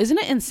general, isn't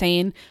it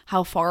insane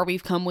how far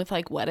we've come with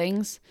like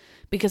weddings?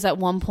 Because at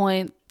one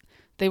point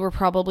they were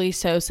probably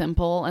so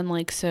simple and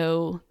like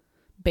so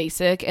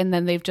basic, and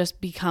then they've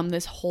just become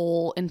this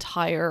whole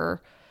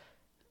entire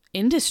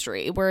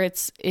industry where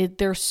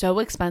they're so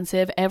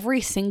expensive.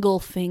 Every single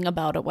thing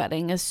about a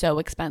wedding is so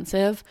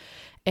expensive,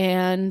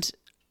 and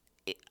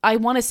I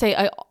want to say,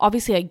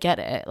 I get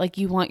it. Like,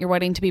 you want your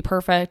wedding to be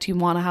perfect. You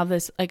want to have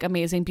this like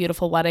amazing,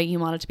 beautiful wedding. You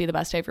want it to be the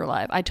best day of your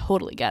life. I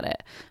totally get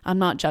it. I'm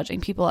not judging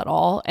people at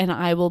all. And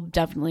I will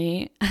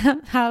definitely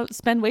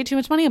spend way too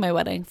much money on my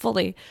wedding,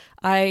 fully.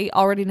 I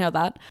already know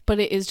that.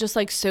 But it is just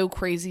like so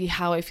crazy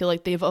how I feel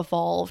like they've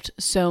evolved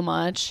so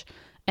much.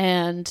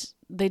 And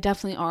they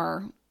definitely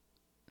are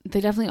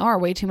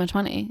way too much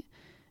money.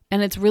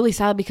 And it's really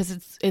sad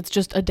because it's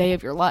just a day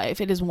of your life.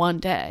 It is one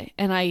day.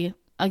 And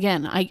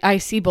I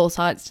see both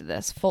sides to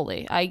this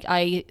fully.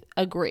 I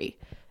agree.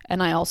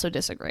 And I also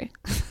disagree.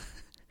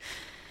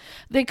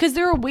 Because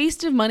they're a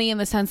waste of money in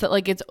the sense that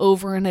like it's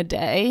over in a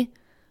day.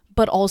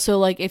 But also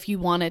like if you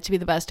want it to be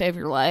the best day of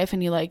your life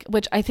and you like,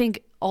 which I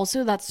think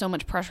also that's so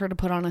much pressure to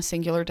put on a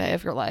singular day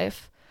of your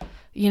life.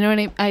 You know what I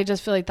mean? I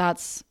just feel like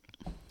that's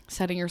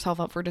setting yourself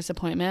up for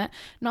disappointment.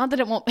 Not that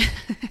it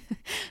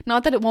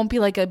won't be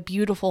like a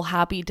beautiful,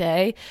 happy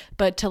day,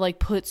 but to like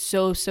put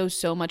so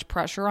much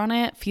pressure on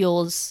it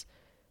feels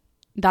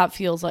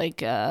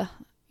like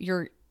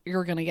you're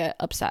gonna get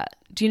upset.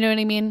 Do you know what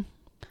I mean?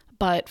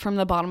 But from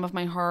the bottom of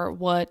my heart,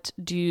 what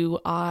do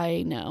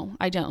I know?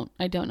 I don't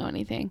know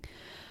anything.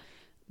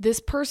 This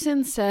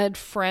person said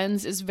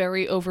Friends is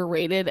very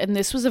overrated, and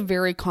this was a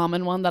very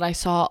common one that I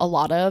saw a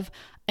lot of.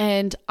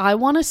 And I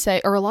want to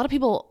say, or a lot of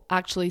people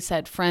actually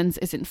said Friends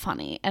isn't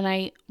funny, and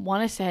I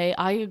want to say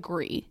I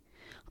agree.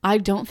 I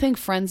don't think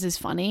Friends is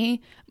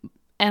funny,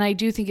 and I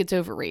do think it's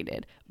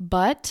overrated,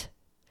 but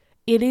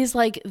it is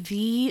like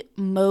the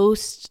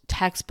most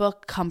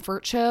textbook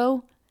comfort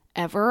show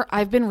ever.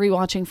 I've been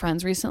rewatching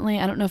Friends recently.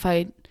 I don't know if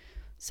I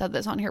said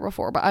this on here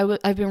before, but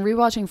I've been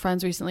rewatching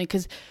Friends recently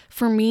because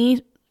for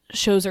me,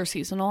 shows are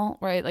seasonal,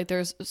 right? Like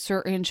there's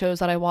certain shows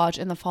that I watch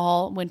in the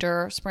fall,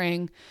 winter,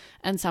 spring,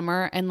 and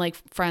summer, and like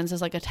Friends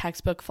is like a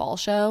textbook fall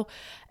show,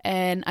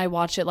 and I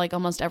watch it like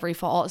almost every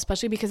fall,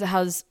 especially because it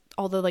has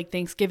all the like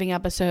Thanksgiving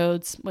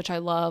episodes, which I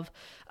love.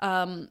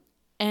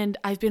 And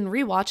I've been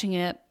rewatching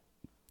it,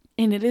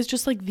 and it is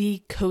just like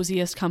the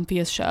coziest,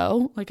 comfiest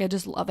show. Like I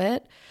just love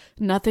it.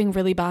 Nothing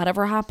really bad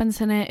ever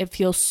happens in it. It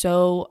feels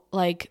so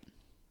like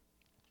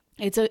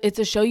it's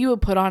a show you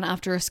would put on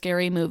after a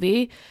scary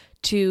movie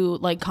to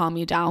like calm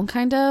you down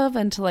kind of,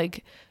 and to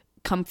like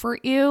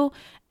comfort you.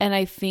 And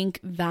I think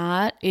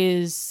that's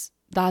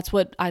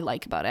what I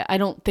like about it. I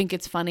don't think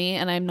it's funny,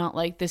 and I'm not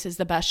like this is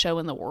the best show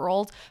in the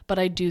world, but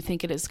I do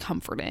think it is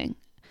comforting.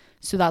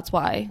 So that's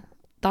why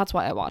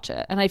I watch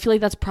it. And I feel like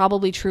that's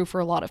probably true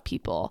for a lot of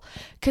people.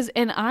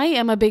 And I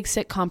am a big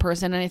sitcom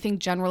person, and I think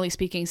generally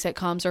speaking,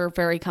 sitcoms are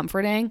very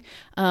comforting.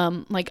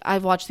 Like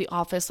I've watched The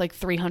Office like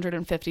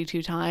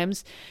 352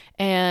 times.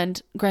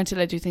 And granted,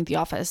 I do think The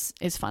Office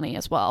is funny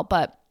as well.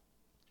 But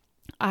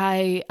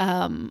I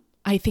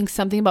think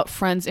something about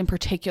Friends in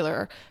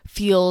particular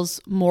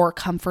feels more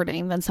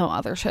comforting than some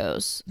other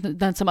shows,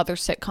 than some other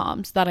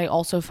sitcoms that I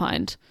also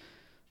find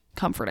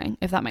comforting,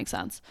 if that makes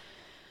sense.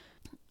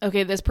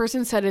 Okay, this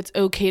person said it's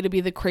okay to be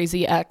the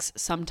crazy ex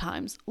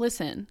sometimes.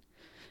 Listen,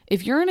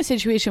 if you're in a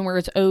situation where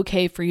it's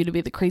okay for you to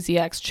be the crazy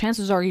ex,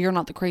 chances are you're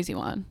not the crazy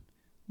one.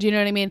 Do you know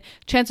what I mean?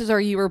 Chances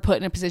are you were put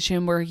in a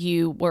position where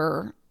you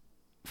were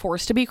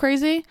forced to be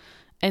crazy,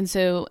 And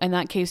so in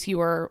that case, you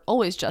are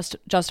always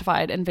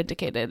justified and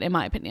vindicated, in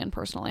my opinion,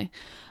 personally.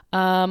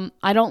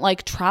 I don't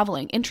like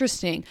traveling.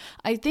 Interesting.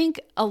 I think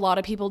a lot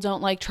of people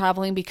don't like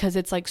traveling because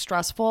it's like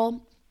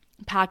stressful.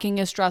 Packing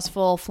is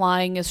stressful.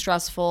 Flying is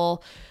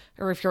stressful.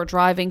 Or if you're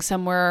driving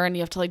somewhere and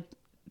you have to like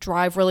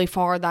drive really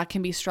far, that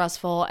can be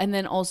stressful. And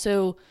then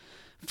also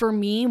for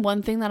me,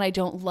 one thing that I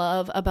don't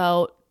love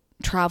about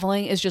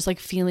traveling is just like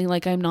feeling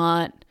like I'm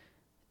not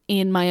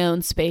in my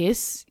own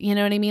space. You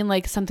know what I mean?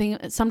 Like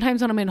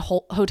sometimes when I'm in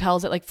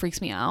hotels, it like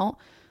freaks me out.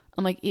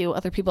 I'm like, ew,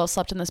 other people have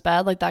slept in this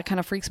bed. Like that kind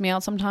of freaks me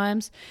out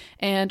sometimes.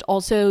 And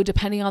also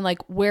depending on like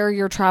where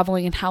you're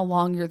traveling and how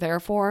long you're there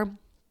for,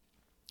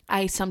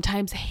 I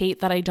sometimes hate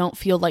that I don't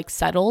feel like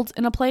settled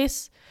in a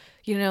place.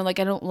 You know, like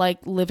I don't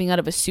like living out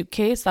of a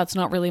suitcase. That's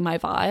not really my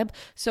vibe.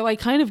 So I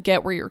kind of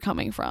get where you're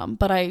coming from,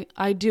 but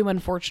I do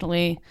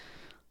unfortunately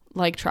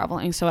like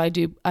traveling. So I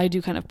do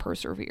kind of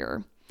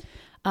persevere.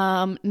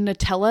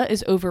 Nutella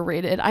is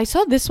overrated. I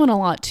saw this one a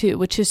lot too,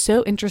 which is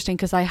so interesting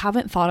because I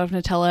haven't thought of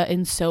Nutella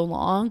in so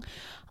long.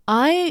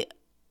 I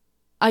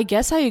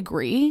guess I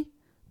agree,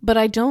 but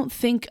I don't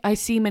think I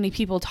see many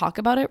people talk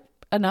about it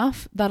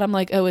enough that I'm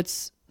like, oh,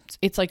 it's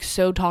like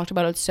so talked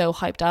about, it's so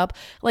hyped up.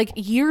 Like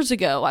years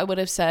ago, I would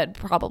have said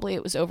probably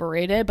it was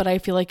overrated, but I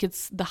feel like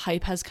the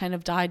hype has kind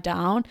of died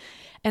down.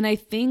 And I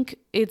think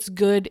it's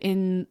good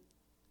in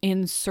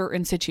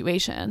certain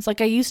situations. Like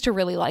I used to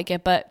really like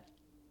it, but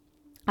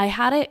I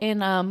had it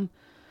I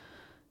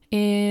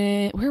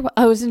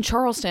was in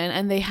Charleston,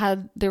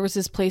 and there was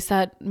this place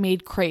that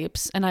made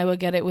crepes, and I would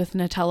get it with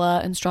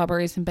Nutella and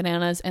strawberries and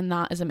bananas, and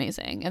that is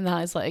amazing. And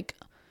that is like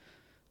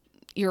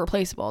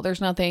irreplaceable. There's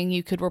nothing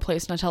you could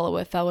replace Nutella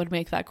with that would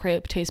make that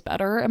crepe taste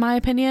better, in my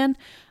opinion.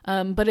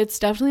 But it's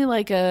definitely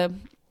like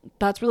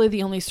that's really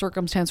the only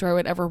circumstance where I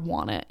would ever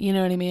want it. You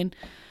know what I mean?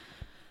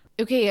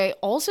 Okay, I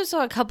also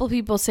saw a couple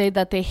people say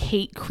that they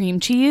hate cream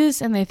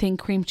cheese and they think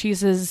cream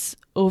cheese is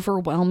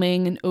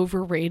overwhelming and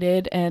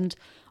overrated, and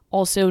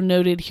also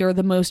noted here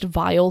the most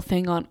vile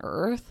thing on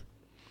earth.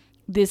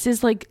 This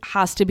is like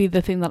has to be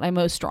the thing that I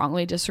most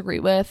strongly disagree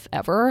with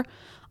ever.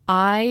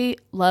 I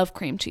love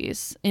cream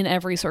cheese in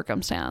every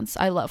circumstance.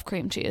 I love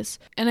cream cheese.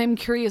 And I'm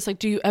curious, like,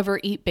 do you ever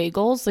eat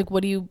bagels? Like,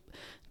 what do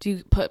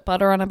you put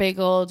butter on a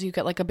bagel? Do you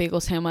get like a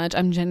bagel sandwich?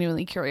 I'm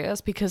genuinely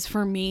curious because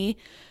for me,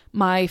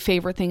 my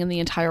favorite thing in the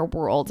entire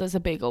world is a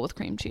bagel with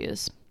cream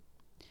cheese.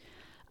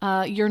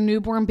 Your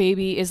newborn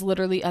baby is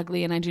literally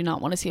ugly and I do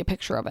not want to see a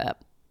picture of it.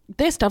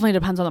 This definitely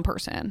depends on the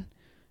person,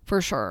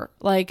 for sure.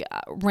 Like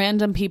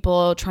random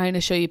people trying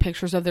to show you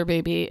pictures of their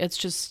baby, it's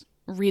just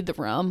read the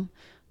room.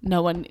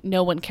 No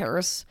one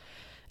cares.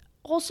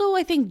 Also,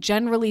 I think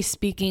generally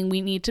speaking,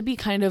 we need to be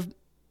kind of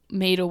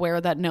made aware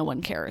that no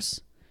one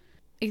cares.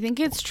 I think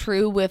it's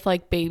true with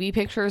like baby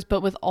pictures,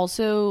 but with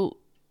also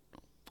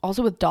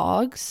with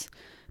dogs,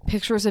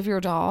 pictures of your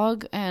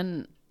dog.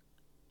 And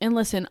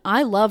listen,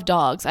 I love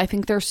dogs. I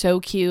think they're so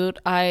cute.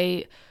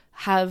 I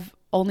have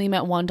only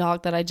met one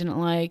dog that I didn't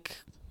like.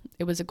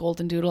 It was a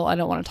golden doodle. I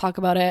don't want to talk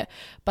about it,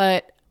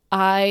 but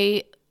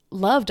I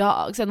love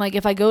dogs. And like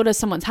if I go to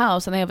someone's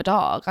house and they have a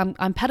dog,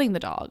 I'm petting the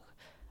dog.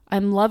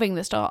 I'm loving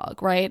this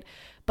dog, right?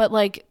 But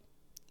like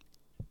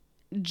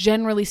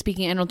generally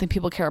speaking, I don't think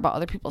people care about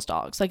other people's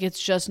dogs. Like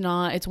it's just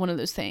not, it's one of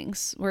those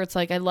things where it's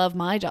like I love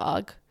my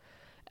dog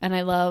and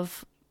I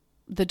love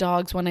the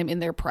dogs when I'm in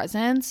their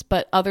presence,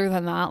 but other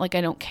than that, like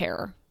I don't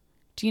care.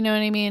 Do you know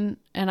what I mean?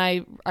 And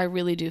I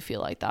really do feel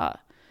like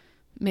that.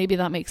 Maybe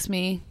that makes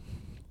me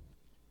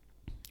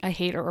a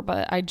hater,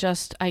 but I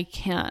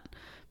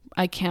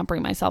can't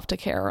bring myself to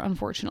care,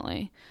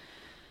 unfortunately.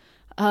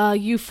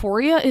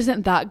 Euphoria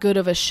isn't that good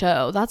of a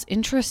show. That's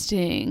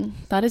interesting.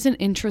 That is an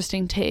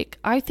interesting take.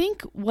 I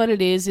think what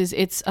it is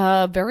it's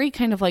a very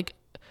kind of like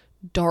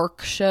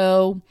dark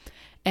show,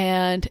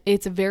 and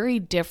it's very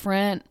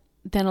different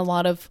than a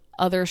lot of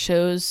other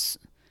shows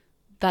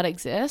that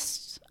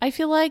exist. I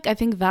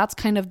think that's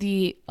kind of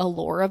the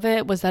allure of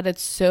it, was that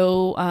it's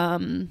so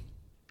and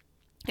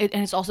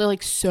it's also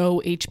like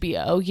so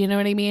HBO, you know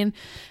what I mean?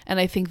 And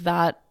I think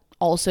that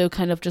also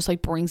kind of just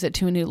like brings it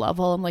to a new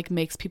level and like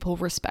makes people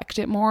respect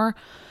it more.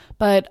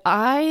 But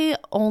I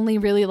only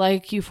really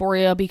like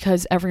Euphoria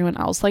because everyone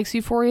else likes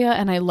Euphoria,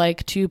 and I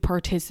like to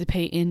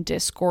participate in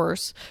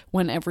discourse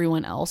when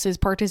everyone else is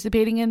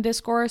participating in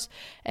discourse.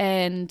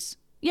 And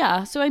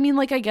yeah, so I mean,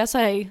 like I guess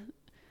I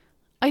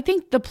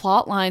think the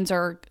plot lines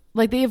are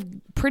like, they have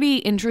pretty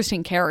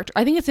interesting character.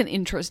 I think it's an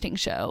interesting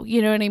show.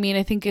 You know what I mean?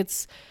 I think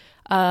it's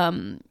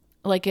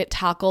like it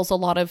tackles a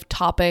lot of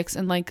topics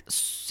and like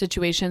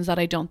situations that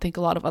I don't think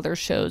a lot of other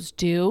shows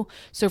do.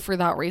 So for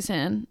that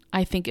reason,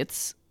 I think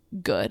it's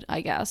good,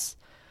 I guess.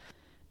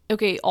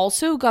 Okay,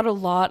 also got a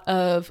lot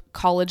of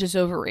college is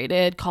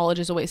overrated, college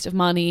is a waste of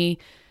money.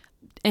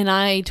 And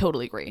I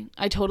totally agree.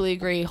 I totally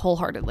agree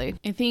wholeheartedly.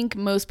 I think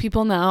most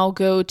people now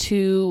go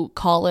to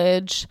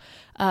college,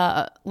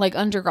 like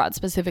undergrad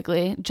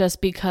specifically, just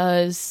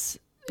because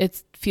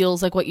it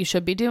feels like what you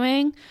should be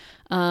doing.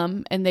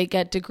 And they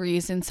get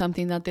degrees in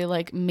something that they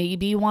like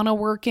maybe want to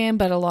work in,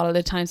 but a lot of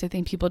the times I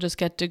think people just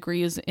get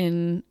degrees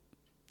in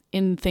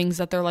in things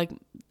that they're like,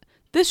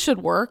 this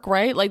should work,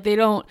 right? Like they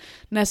don't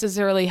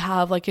necessarily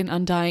have like an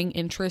undying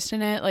interest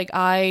in it. Like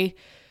I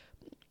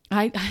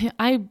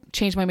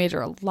changed my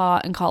major a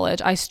lot in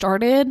college. I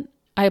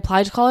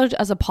applied to college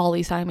as a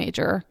poli-sci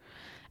major.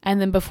 And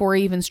then before I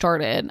even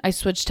started, I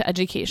switched to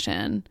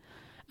education.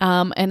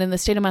 And in the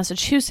state of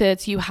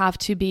Massachusetts, you have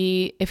to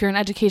be, if you're an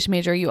education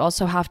major, you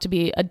also have to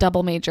be a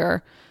double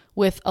major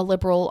with a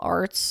liberal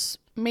arts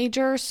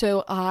major.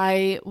 So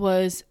I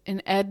was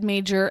an ed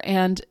major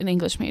and an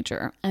English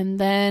major. And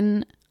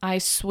then I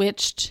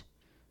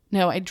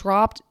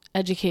dropped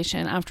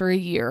education after a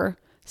year,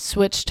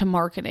 switched to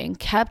marketing,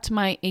 kept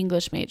my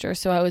English major.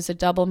 So I was a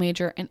double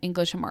major in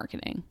English and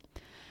marketing.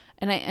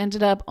 And I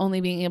ended up only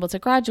being able to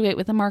graduate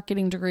with a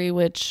marketing degree,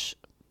 which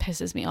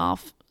pisses me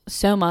off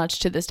so much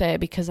to this day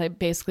because I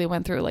basically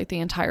went through like the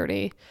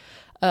entirety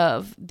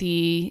of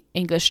the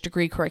English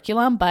degree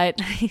curriculum,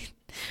 but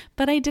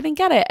I didn't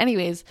get it.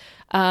 Anyways,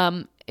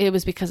 it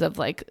was because of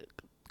like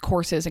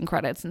courses and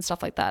credits and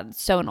stuff like that.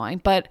 It's so annoying.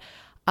 But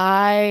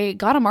I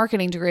got a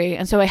marketing degree,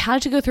 and so I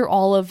had to go through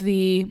all of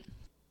the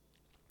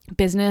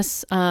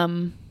business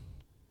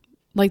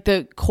like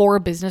the core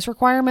business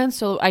requirements.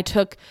 So I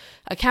took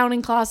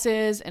accounting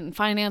classes and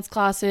finance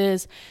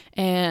classes,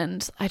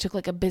 and I took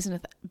like a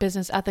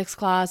business ethics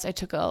class. I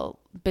took a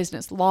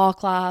business law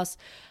class,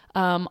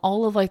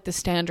 all of like the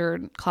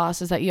standard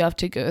classes that you have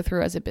to go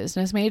through as a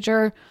business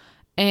major.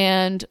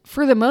 And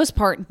for the most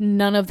part,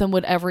 none of them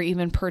would ever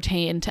even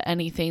pertain to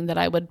anything that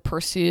I would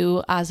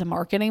pursue as a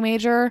marketing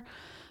major,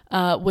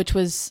 which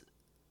was,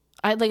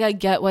 I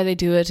get why they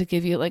do it, to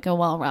give you like a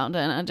well-rounded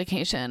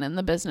education in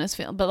the business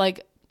field, but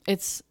like,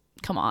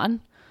 come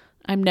on,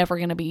 I'm never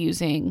going to be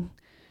using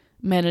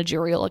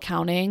managerial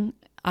accounting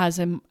as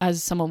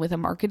someone with a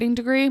marketing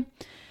degree.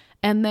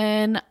 And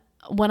then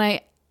when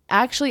I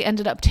actually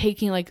ended up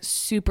taking like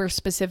super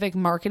specific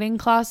marketing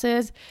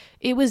classes,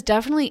 it was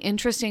definitely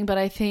interesting, but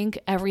I think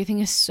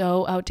everything is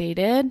so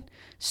outdated,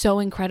 so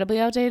incredibly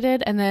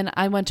outdated. And then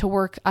I went to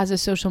work as a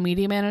social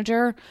media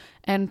manager,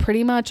 and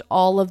pretty much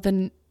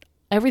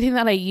everything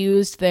that I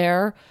used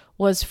there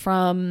was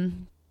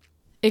from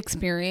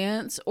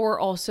experience, or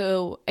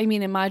also, I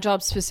mean, in my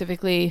job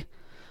specifically,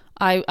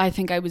 I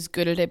think I was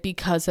good at it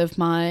because of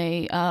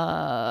my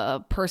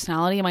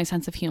personality and my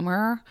sense of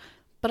humor.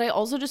 But I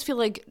also just feel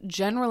like,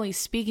 generally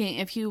speaking,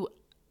 if you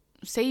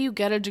say you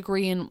get a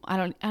degree in, I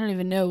don't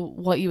even know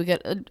what you would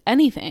get,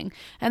 anything,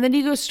 and then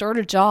you go start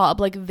a job,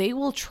 like they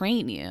will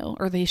train you,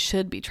 or they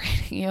should be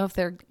training you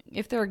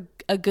if they're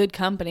a good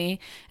company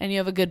and you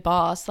have a good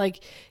boss.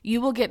 Like, you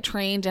will get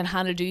trained in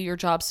how to do your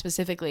job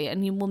specifically,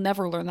 and you will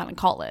never learn that in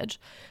college.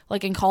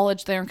 Like in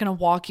college, they aren't going to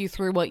walk you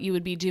through what you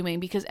would be doing,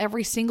 because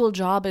every single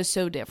job is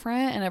so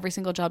different and every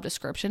single job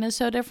description is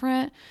so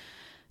different,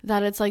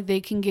 that it's like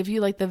they can give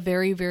you like the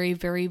very, very,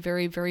 very,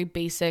 very, very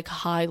basic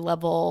high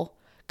level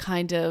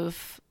kind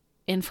of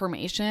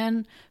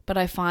information. But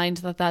I find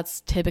that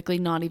that's typically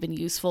not even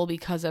useful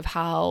because of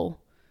how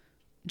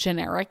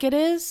generic it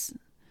is.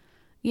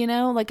 You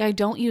know, like I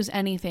don't use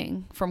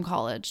anything from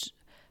college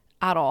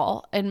at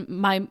all. And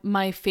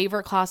my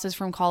favorite classes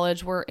from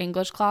college were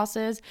English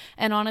classes.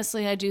 And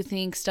honestly, I do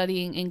think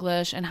studying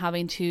English and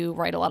having to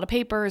write a lot of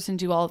papers and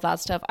do all of that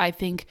stuff, I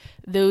think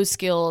those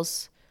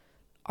skills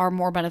are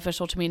more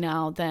beneficial to me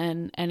now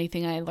than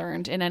anything I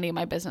learned in any of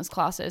my business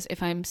classes,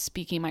 if I'm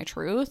speaking my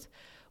truth,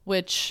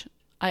 which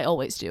I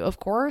always do, of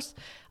course.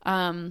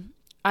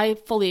 I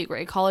fully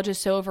agree. College is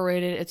so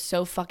overrated. It's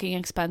so fucking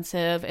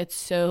expensive.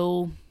 It's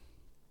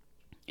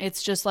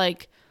just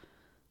like,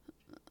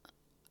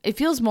 it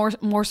feels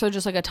more so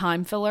just like a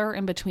time filler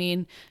in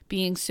between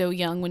being so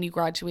young when you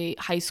graduate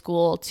high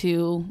school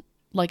to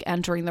like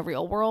entering the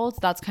real world.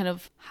 That's kind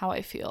of how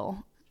I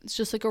feel. It's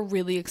just like a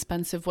really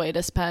expensive way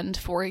to spend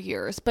 4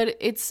 years. But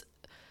it's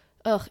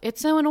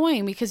so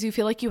annoying because you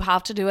feel like you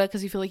have to do it,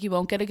 because you feel like you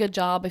won't get a good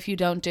job if you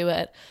don't do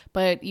it.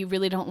 But you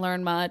really don't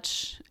learn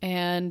much,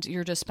 and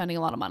you're just spending a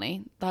lot of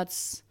money.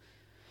 It's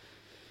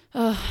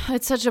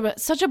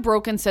such a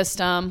broken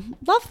system.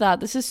 Love that.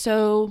 This is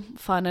so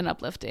fun and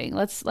uplifting.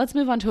 Let's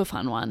move on to a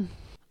fun one.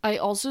 I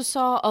also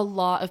saw a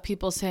lot of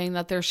people saying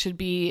that there should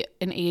be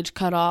an age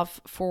cutoff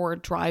for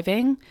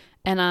driving,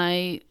 and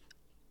I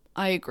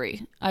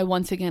agree. I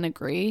once again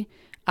agree.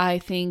 I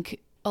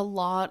think a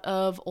lot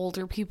of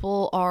older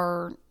people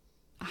are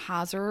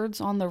hazards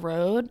on the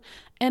road,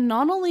 and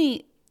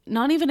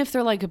not even if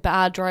they're like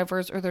bad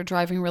drivers or they're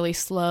driving really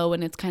slow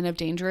and it's kind of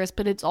dangerous,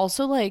 but it's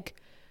also like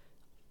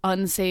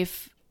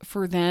unsafe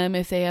for them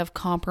if they have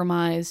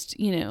compromised,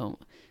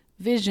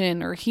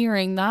 vision or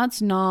hearing.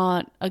 That's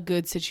not a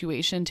good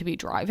situation to be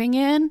driving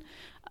in.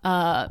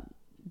 That's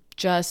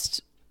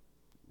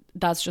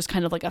just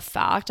kind of like a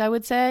fact, I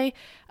would say.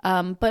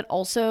 But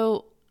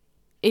also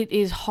it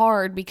is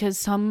hard because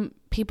some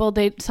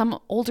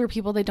older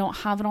people, they don't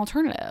have an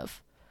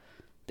alternative.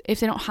 If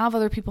they don't have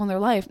other people in their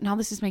life, now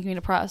this is making me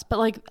depressed, but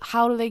like,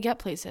 how do they get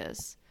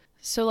places?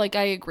 So like,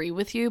 I agree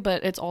with you,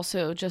 but it's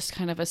also just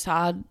kind of a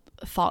sad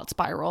thought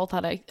spiral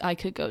that I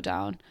could go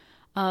down.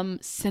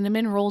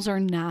 Cinnamon rolls are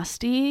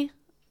nasty.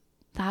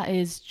 that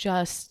is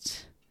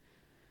just,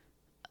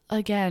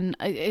 again,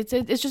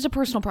 it's just a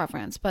personal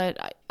preference,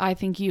 but I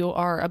think you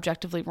are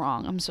objectively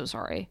wrong. I'm so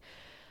sorry.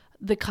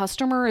 The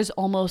customer is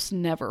almost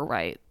never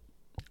right.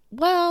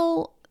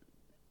 Well,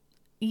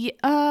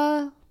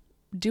 yeah,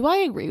 do I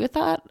agree with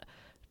that?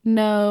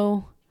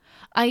 No.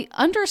 I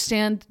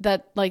understand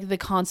that, like, the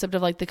concept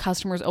of, like, the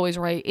customer is always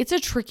right. It's a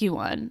tricky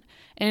one.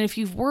 And if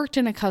you've worked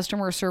in a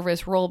customer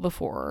service role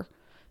before,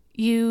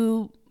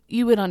 you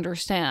would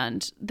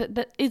understand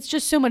that it's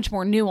just so much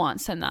more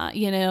nuanced than that,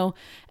 you know?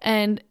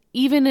 And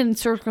even in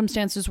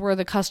circumstances where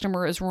the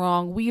customer is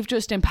wrong, we've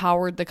just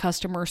empowered the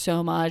customer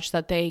so much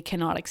that they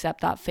cannot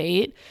accept that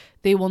fate.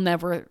 They will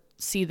never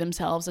see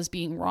themselves as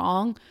being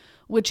wrong,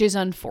 which is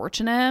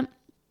unfortunate.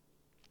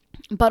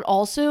 But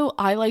also,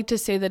 I like to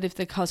say that if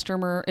the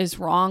customer is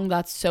wrong,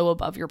 that's so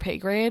above your pay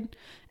grade.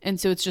 And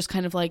so it's just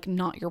kind of like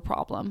not your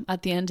problem.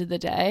 At the end of the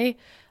day,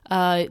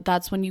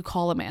 that's when you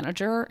call a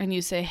manager and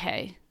you say,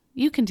 hey,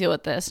 you can deal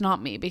with this,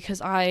 not me,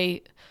 because I'm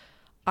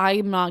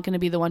not going to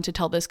be the one to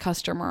tell this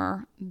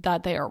customer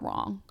that they are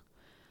wrong.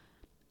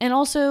 And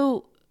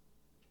also,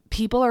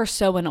 people are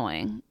so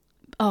annoying.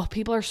 Oh,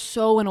 people are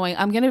so annoying.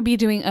 I'm going to be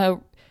doing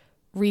a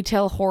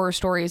retail horror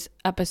stories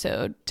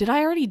episode. Did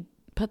I already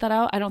put that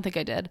out? I don't think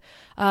I did.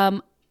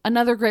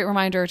 Another great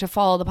reminder to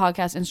follow the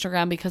podcast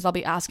Instagram, because I'll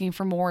be asking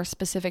for more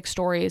specific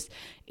stories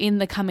in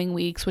the coming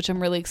weeks, which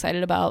I'm really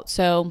excited about.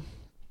 So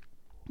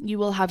you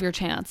will have your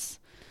chance.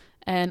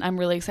 And I'm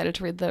really excited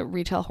to read the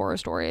retail horror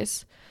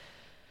stories.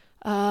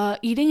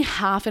 Eating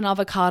half an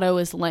avocado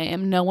is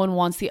lame. No one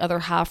wants the other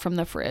half from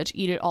the fridge.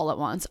 Eat it all at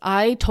once.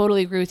 I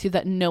totally agree with you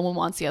that no one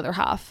wants the other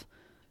half.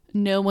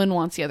 No one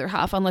wants the other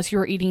half unless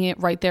you're eating it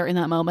right there in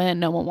that moment.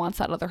 No one wants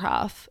that other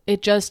half.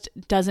 It just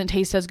doesn't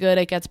taste as good.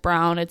 It gets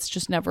brown.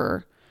 It's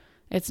never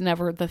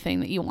the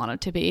thing that you want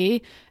it to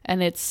be.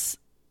 And it's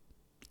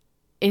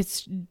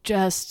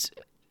just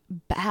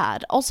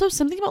bad. Also,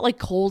 something about like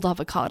cold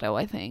avocado,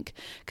 I think.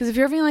 Because if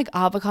you're having like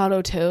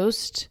avocado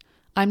toast,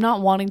 I'm not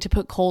wanting to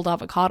put cold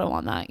avocado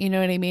on that. You know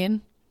what I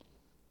mean?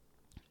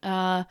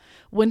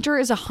 Winter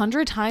is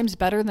 100 times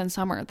better than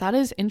summer. That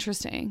is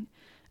interesting.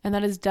 And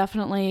that is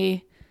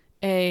definitely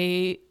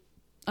a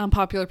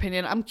unpopular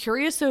opinion. I'm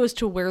curious though as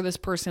to where this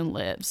person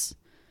lives,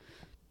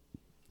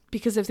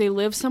 because if they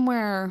live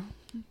somewhere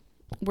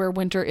where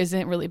winter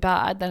isn't really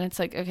bad, then it's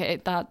like, okay,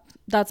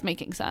 that's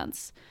making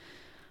sense.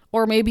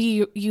 Or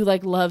maybe you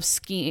like love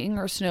skiing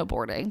or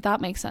snowboarding.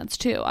 That makes sense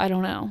too. I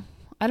don't know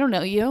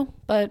you,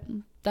 but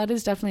that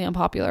is definitely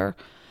unpopular.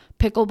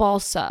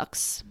 Pickleball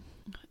sucks.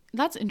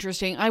 That's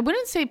interesting. I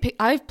wouldn't say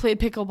I've played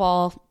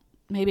pickleball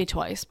maybe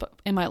twice, but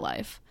in my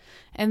life.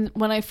 And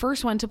when I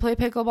first went to play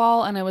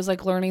pickleball and I was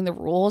like learning the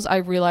rules, I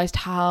realized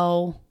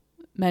how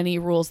many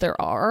rules there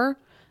are.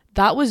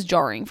 That was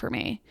jarring for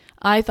me.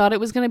 I thought it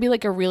was going to be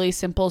like a really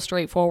simple,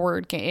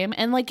 straightforward game.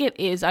 And like it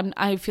is.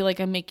 I feel like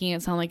I'm making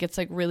it sound like it's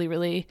like really,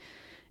 really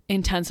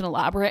intense and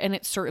elaborate. And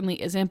it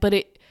certainly isn't.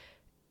 But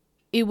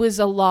it was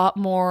a lot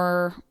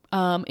more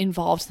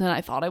involved than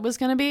I thought it was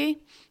going to be.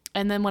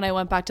 And then when I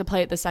went back to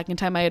play it the second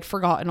time, I had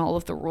forgotten all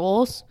of the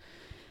rules.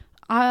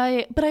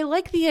 But I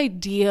like the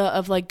idea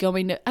of like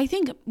going to, I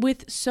think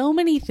with so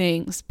many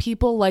things,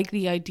 people like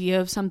the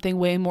idea of something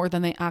way more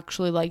than they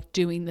actually like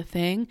doing the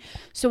thing.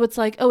 So it's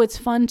like, oh, it's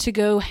fun to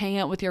go hang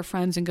out with your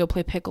friends and go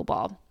play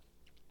pickleball.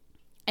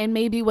 And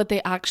maybe what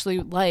they actually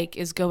like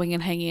is going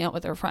and hanging out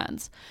with their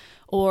friends.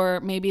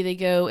 Or maybe they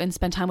go and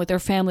spend time with their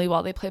family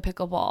while they play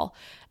pickleball.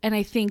 And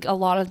I think a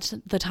lot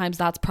of the times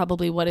that's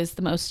probably what is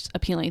the most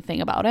appealing thing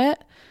about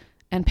it.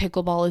 And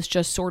pickleball is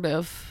just sort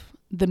of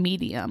the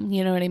medium,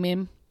 you know what I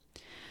mean?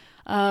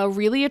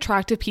 Really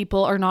attractive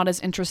people are not as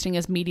interesting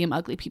as medium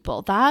ugly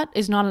people. That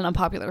is not an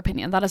unpopular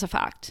opinion. That is a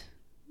fact.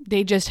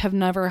 They just have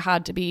never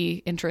had to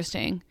be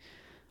interesting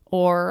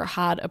or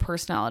had a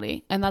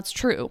personality. And that's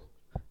true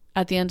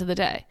at the end of the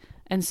day.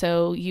 And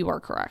so you are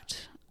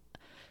correct.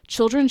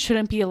 Children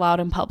shouldn't be allowed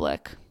in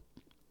public,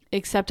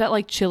 except at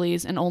like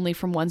Chili's and only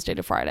from Wednesday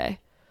to Friday.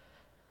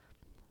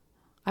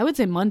 I would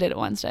say Monday to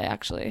Wednesday,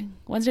 actually.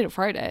 Wednesday to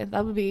Friday.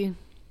 That would be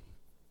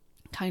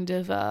kind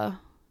of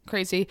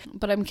crazy,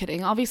 but I'm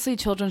kidding. Obviously,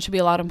 children should be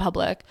allowed in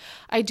public.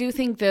 I do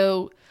think,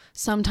 though,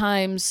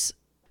 sometimes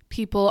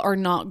people are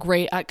not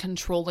great at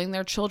controlling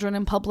their children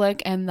in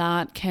public, and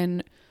that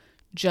can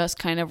just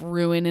kind of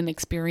ruin an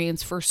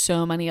experience for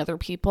so many other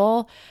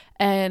people.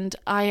 And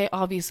I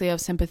obviously have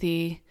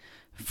sympathy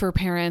for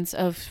parents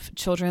of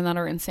children that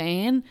are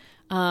insane.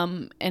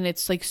 And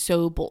it's like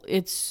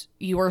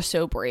you are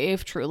so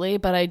brave, truly.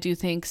 But I do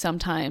think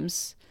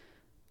sometimes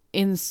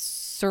in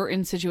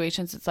certain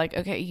situations, it's like,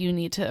 okay, you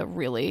need to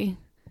really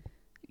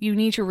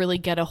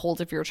get a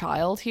hold of your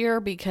child here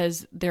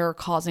because they're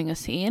causing a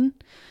scene,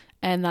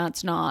 and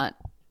that's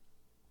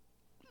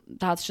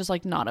just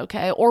like not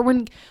okay. Or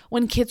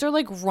when kids are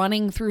like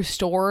running through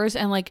stores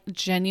and like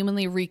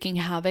genuinely wreaking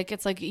havoc,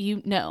 it's like,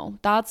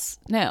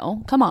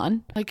 come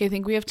on. Like, I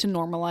think we have to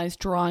normalize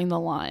drawing the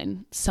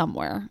line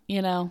somewhere,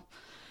 you know?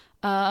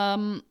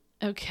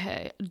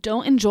 Okay.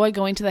 Don't enjoy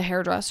going to the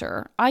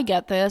hairdresser. I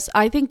get this.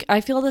 I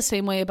feel the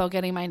same way about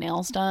getting my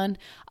nails done.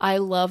 I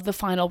love the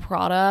final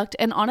product.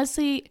 And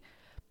honestly,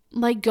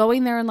 like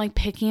going there and like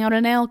picking out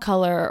a nail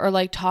color or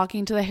like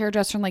talking to the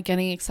hairdresser and like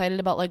getting excited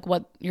about like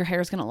what your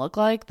hair is going to look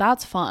like,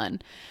 that's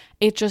fun.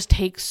 It just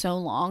takes so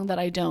long that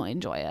I don't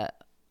enjoy it.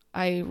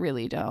 I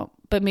really don't.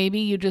 But maybe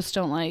you just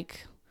don't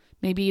like,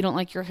 maybe you don't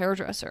like your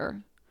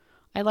hairdresser.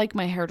 I like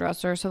my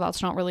hairdresser, so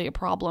that's not really a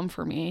problem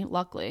for me,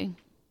 luckily.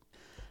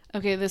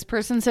 Okay, this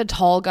person said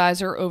tall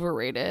guys are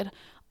overrated.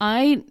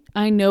 I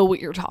know what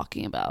you're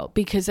talking about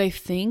because I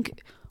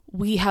think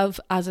we have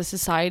as a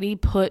society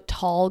put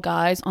tall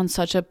guys on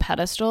such a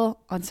pedestal,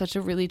 on such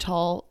a really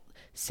tall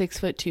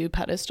 6'2"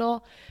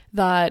 pedestal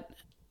that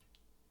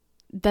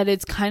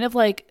it's kind of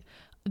like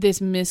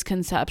this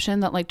misconception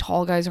that like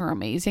tall guys are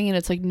amazing, and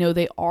it's like no,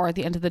 they are at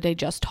the end of the day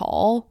just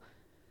tall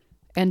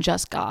and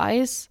just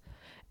guys,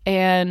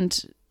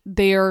 and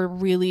they are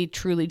really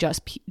truly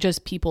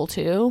just people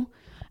too.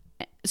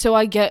 So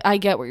I get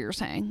what you're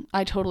saying.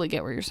 I totally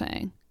get what you're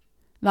saying.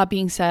 That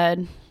being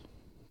said,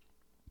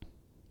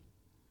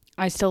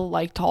 I still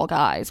like tall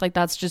guys. Like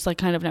that's just like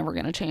kind of never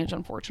going to change,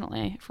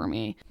 unfortunately, for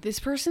me. This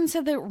person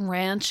said that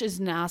ranch is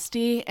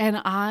nasty, and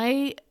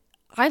I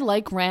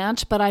like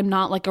ranch, but I'm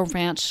not like a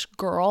ranch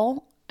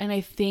girl. And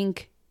I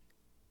think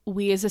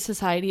we as a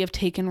society have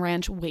taken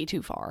ranch way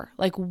too far,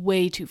 like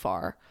way too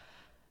far.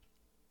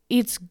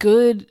 It's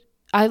good.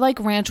 I like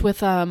ranch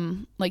with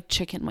like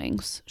chicken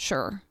wings.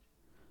 Sure.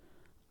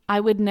 I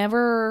would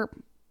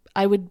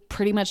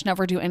pretty much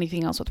never do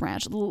anything else with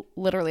ranch,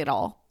 literally at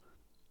all.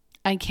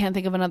 I can't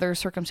think of another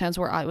circumstance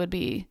where I would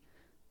be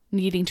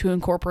needing to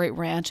incorporate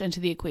ranch into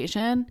the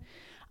equation.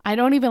 I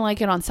don't even like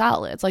it on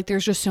salads. Like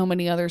there's just so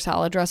many other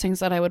salad dressings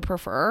that I would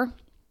prefer.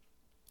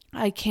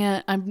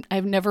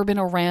 I've never been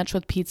a ranch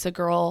with pizza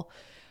girl.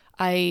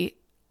 I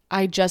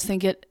just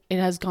think it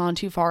has gone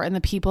too far. And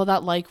the people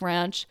that like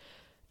ranch,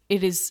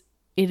 it is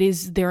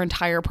their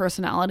entire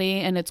personality,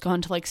 and it's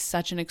gone to like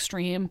such an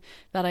extreme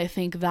that I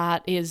think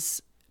that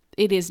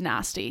it is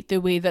nasty the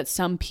way that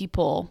some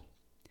people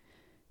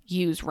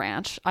use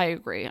ranch. I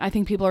agree. I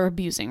think people are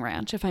abusing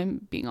ranch, if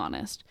I'm being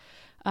honest.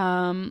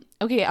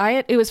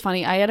 Okay, it was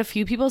funny. I had a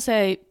few people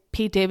say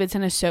Pete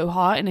Davidson is so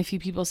hot, and a few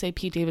people say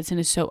Pete Davidson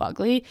is so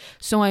ugly.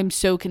 So I'm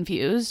so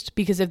confused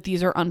because if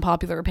these are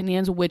unpopular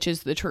opinions, which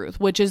is the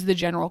truth? Which is the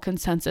general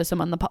consensus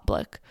among the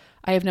public?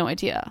 I have no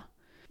idea.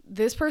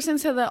 This person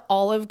said that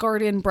Olive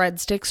Garden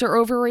breadsticks are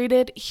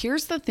overrated.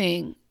 Here's the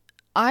thing.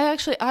 I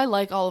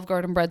like Olive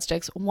Garden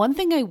breadsticks. One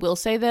thing I will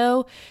say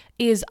though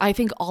is I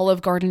think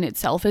Olive Garden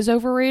itself is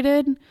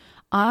overrated.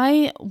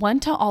 I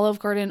went to Olive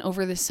Garden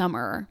over the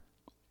summer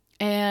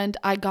and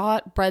I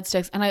got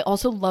breadsticks, and I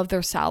also love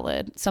their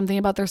salad. Something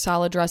about their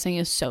salad dressing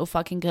is so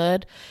fucking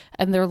good,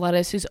 and their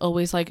lettuce is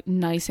always like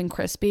nice and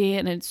crispy,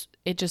 and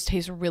it just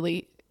tastes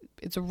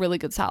it's a really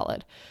good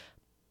salad.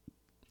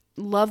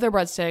 Love their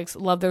breadsticks,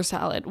 love their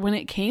salad. When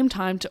it came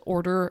time to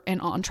order an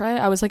entree,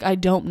 I was like, I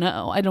don't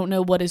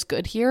know what is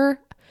good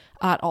here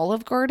at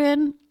Olive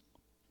Garden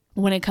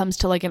when it comes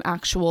to like an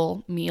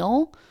actual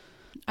meal.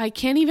 I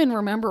can't even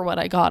remember what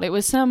I got. It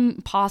was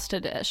some pasta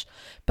dish,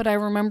 but I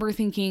remember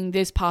thinking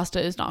this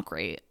pasta is not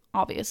great,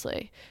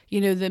 obviously.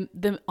 You know,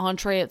 the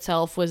entree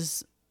itself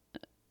was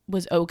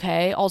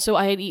okay. Also,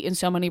 I had eaten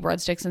so many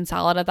breadsticks and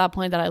salad at that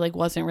point that I like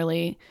wasn't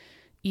really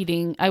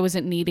eating. I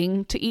wasn't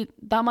needing to eat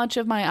that much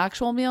of my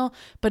actual meal,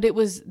 but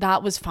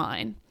that was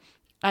fine.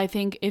 I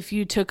think if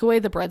you took away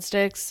the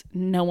breadsticks,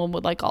 no one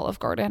would like Olive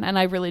Garden, and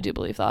I really do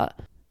believe that.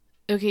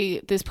 Okay,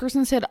 this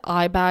person said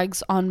eye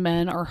bags on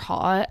men are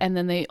hot, and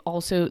then they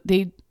also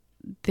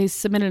they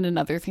submitted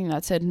another thing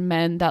that said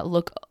men that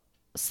look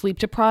sleep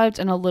deprived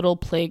and a little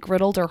plague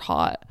riddled are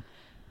hot.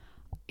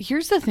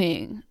 Here's the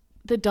thing.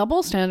 The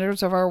double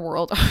standards of our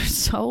world are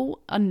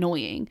so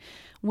annoying.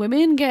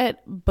 Women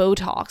get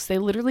Botox. They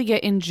literally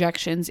get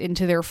injections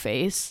into their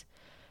face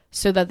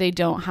so that they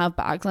don't have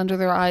bags under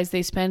their eyes.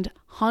 They spend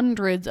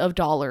hundreds of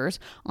dollars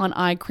on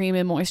eye cream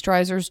and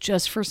moisturizers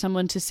just for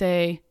someone to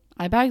say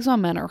eye bags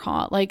on men are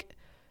hot. Like,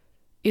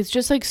 it's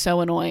just like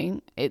so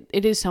annoying.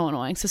 It is so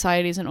annoying.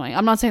 Society is annoying.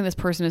 I'm not saying this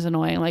person is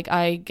annoying. Like,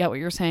 I get what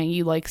you're saying.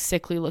 You like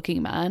sickly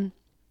looking men,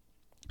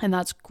 and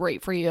that's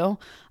great for you.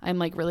 I'm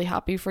like really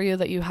happy for you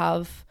that you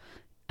have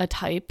a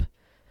type.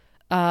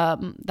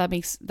 That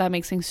makes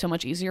things so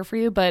much easier for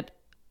you, but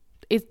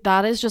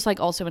that is just like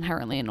also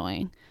inherently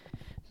annoying.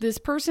 This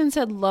person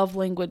said love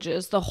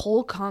languages. The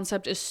whole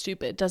concept is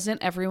stupid.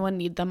 Doesn't everyone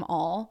need them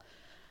all?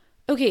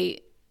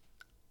 Okay,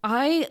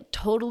 I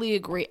totally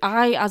agree.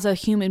 I, as a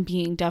human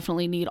being,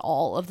 definitely need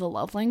all of the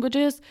love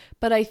languages,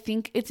 but I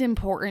think it's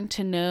important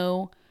to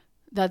know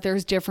that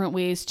there's different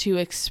ways to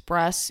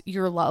express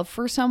your love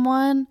for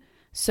someone,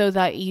 so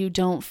that you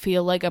don't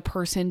feel like a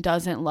person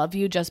doesn't love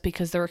you just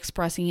because they're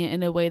expressing it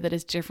in a way that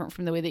is different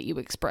from the way that you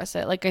express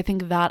it. Like, I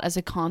think that as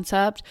a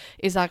concept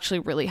is actually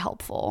really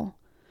helpful.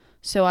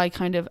 So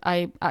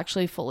I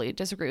actually fully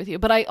disagree with you.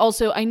 But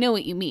I know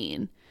what you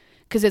mean.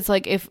 Because it's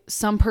like if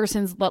some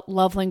person's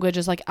love language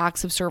is like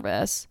acts of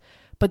service,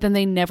 but then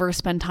they never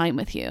spend time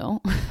with you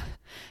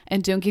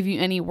and don't give you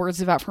any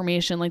words of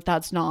affirmation, like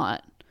that's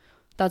not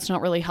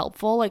really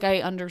helpful. Like I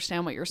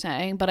understand what you're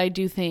saying, but I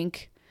do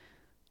think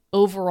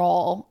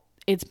overall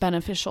it's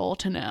beneficial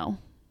to know.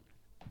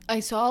 I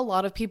saw a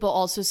lot of people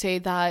also say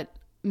that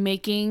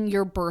making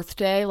your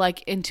birthday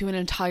like into an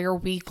entire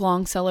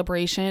week-long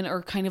celebration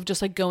or kind of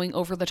just like going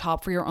over the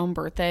top for your own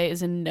birthday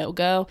is a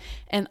no-go.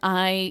 And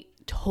I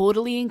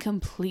totally and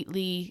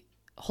completely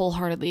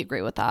wholeheartedly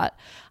agree with that.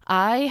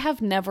 I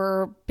have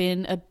never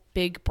been a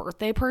big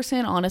birthday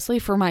person, honestly,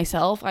 for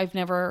myself. I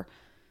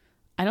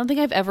don't think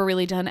I've ever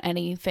really done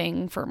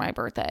anything for my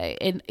birthday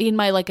in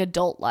my like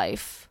adult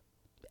life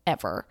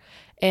ever.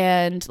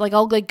 And like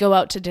I'll like go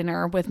out to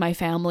dinner with my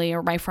family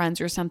or my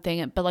friends or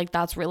something, but like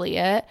that's really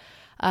it.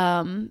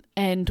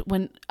 And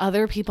when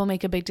other people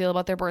make a big deal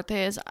about their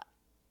birthdays,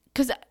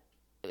 because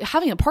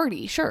having a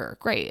party, sure,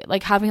 great.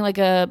 Like having like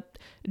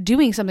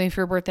doing something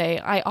for your birthday,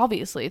 I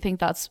obviously think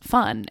that's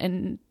fun,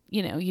 and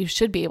you know, you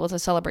should be able to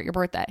celebrate your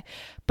birthday.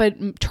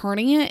 But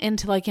turning it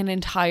into like an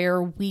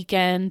entire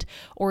weekend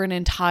or an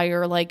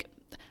entire like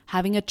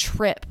having a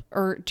trip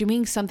or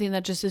doing something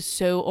that just is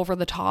so over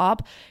the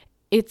top,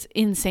 it's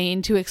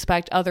insane to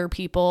expect other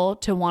people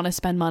to want to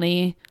spend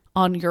money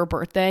on your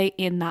birthday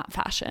in that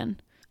fashion.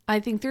 I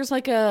think there's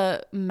like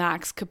a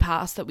max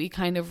capacity that we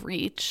kind of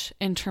reach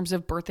in terms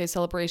of birthday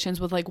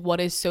celebrations with like what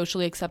is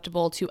socially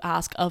acceptable to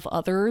ask of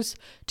others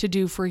to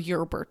do for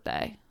your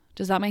birthday.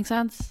 Does that make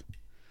sense?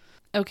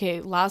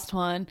 Okay, last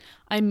one.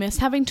 I miss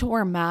having to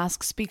wear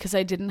masks because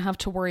I didn't have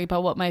to worry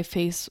about what my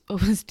face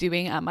was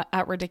doing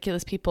at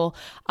ridiculous people.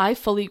 I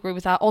fully agree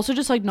with that. Also,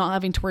 just like not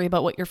having to worry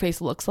about what your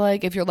face looks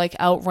like. If you're like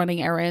out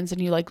running errands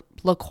and you like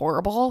look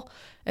horrible,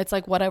 it's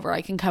like whatever,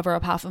 I can cover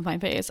up half of my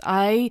face.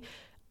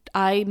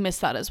 I miss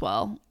that as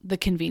well, the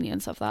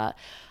convenience of that.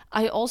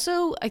 I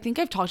think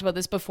I've talked about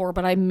this before,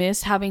 but I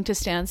miss having to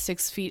stand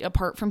 6 feet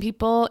apart from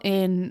people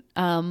in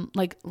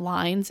like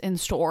lines in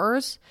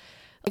stores.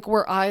 Like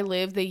where I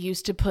live, they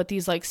used to put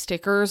these like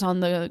stickers on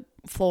the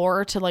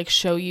floor to like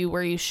show you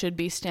where you should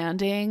be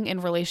standing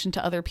in relation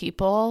to other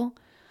people.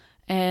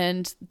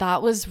 And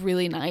that was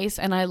really nice.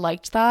 And I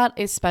liked that,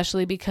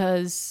 especially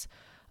because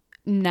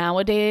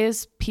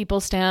nowadays people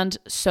stand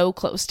so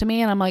close to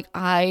me and I'm like,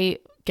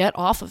 get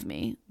off of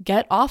me.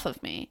 Get off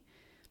of me.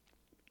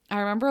 I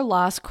remember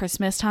last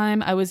Christmas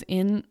time I was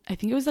in, I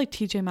think it was like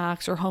TJ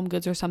Maxx or Home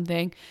Goods or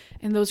something.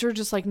 And those are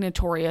just like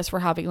notorious for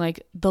having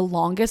like the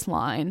longest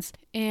lines.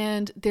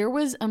 And there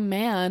was a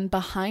man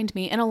behind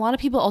me. And a lot of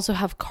people also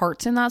have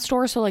carts in that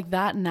store. So like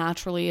that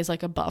naturally is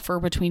like a buffer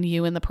between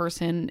you and the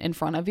person in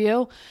front of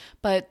you.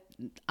 But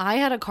I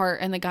had a cart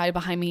and the guy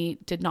behind me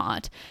did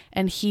not.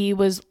 And he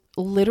was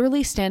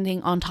literally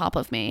standing on top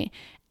of me.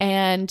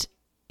 And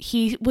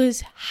he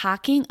was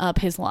hacking up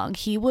his lung.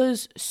 He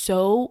was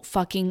so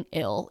fucking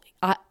ill.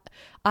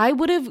 I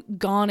would have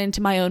gone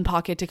into my own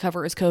pocket to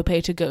cover his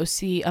copay to go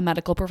see a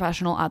medical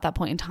professional at that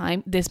point in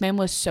time. This man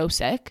was so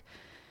sick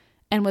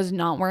and was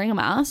not wearing a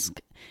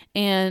mask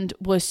and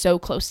was so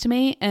close to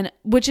me, and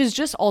which is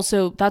just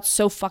also, that's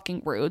so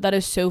fucking rude. That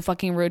is so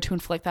fucking rude to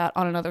inflict that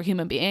on another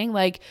human being.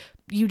 Like,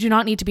 you do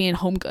not need to be in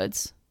Home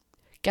Goods.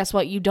 Guess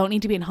what? You don't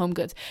need to be in Home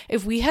Goods.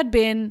 If we had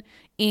been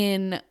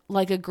in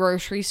like a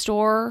grocery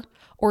store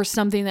or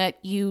something that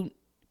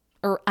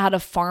or at a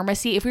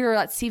pharmacy, if we were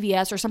at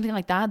CVS or something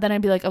like that, then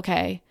I'd be like,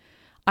 okay,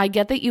 I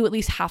get that you at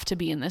least have to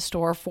be in this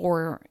store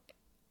for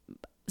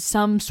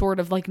some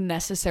sort of like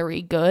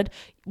necessary good.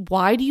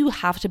 Why do you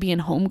have to be in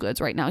Home Goods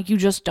right now? You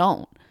just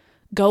don't.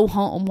 Go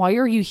home. Why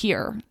are you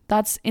here?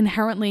 That's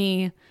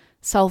inherently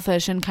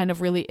selfish and kind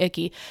of really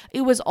icky.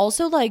 It was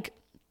also like,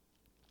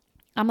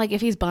 I'm like, if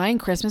he's buying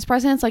Christmas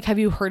presents, like, have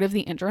you heard of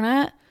the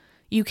internet?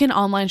 You can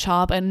online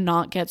shop and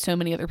not get so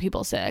many other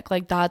people sick.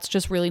 Like, that's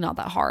just really not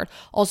that hard.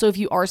 Also, if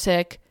you are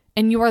sick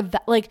and you are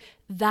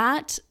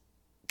that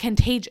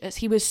contagious,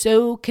 he was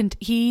so,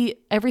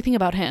 everything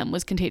about him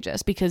was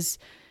contagious because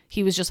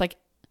he was just like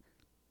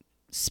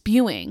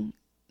spewing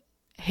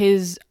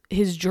his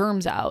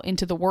germs out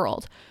into the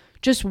world.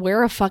 Just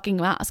wear a fucking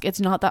mask.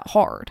 It's not that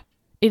hard.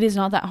 It is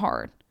not that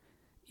hard.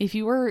 If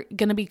you were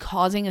going to be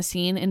causing a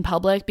scene in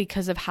public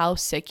because of how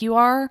sick you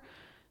are,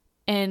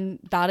 and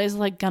that is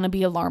like going to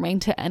be alarming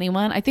to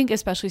anyone. I think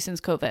especially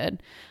since COVID,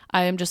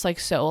 I am just like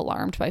so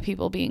alarmed by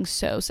people being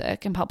so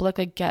sick in public.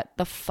 Like, get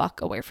the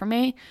fuck away from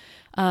me.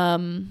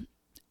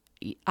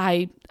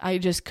 I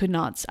just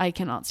I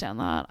cannot stand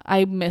that.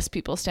 I miss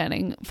people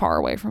standing far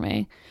away from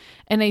me.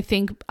 And I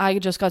think I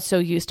just got so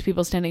used to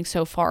people standing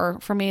so far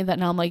from me that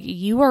now I'm like,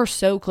 you are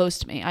so close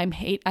to me. I'm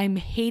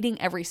hating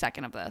every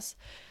second of this.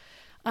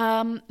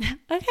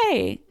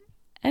 Okay.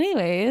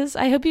 Anyways,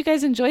 I hope you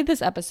guys enjoyed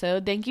this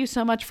episode. Thank you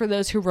so much for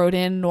those who wrote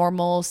in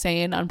normal,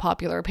 sane,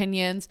 unpopular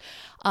opinions.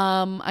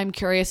 I'm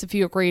curious if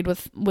you agreed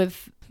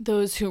with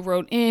those who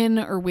wrote in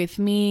or with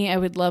me. I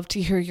would love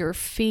to hear your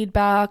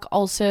feedback.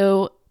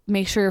 Also,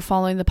 make sure you're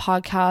following the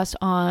podcast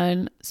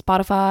on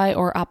Spotify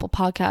or Apple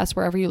Podcasts,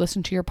 wherever you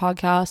listen to your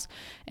podcasts.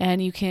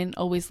 And you can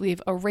always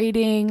leave a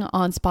rating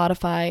on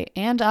Spotify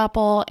and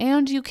Apple,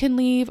 and you can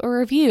leave a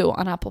review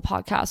on Apple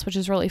Podcasts, which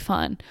is really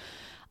fun.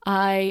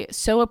 I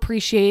so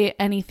appreciate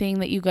anything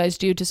that you guys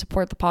do to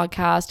support the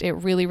podcast. It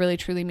really, really,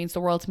 truly means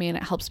the world to me, and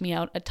it helps me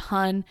out a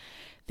ton.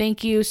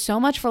 Thank you so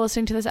much for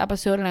listening to this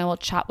episode, and I will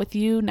chat with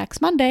you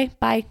next Monday.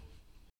 Bye.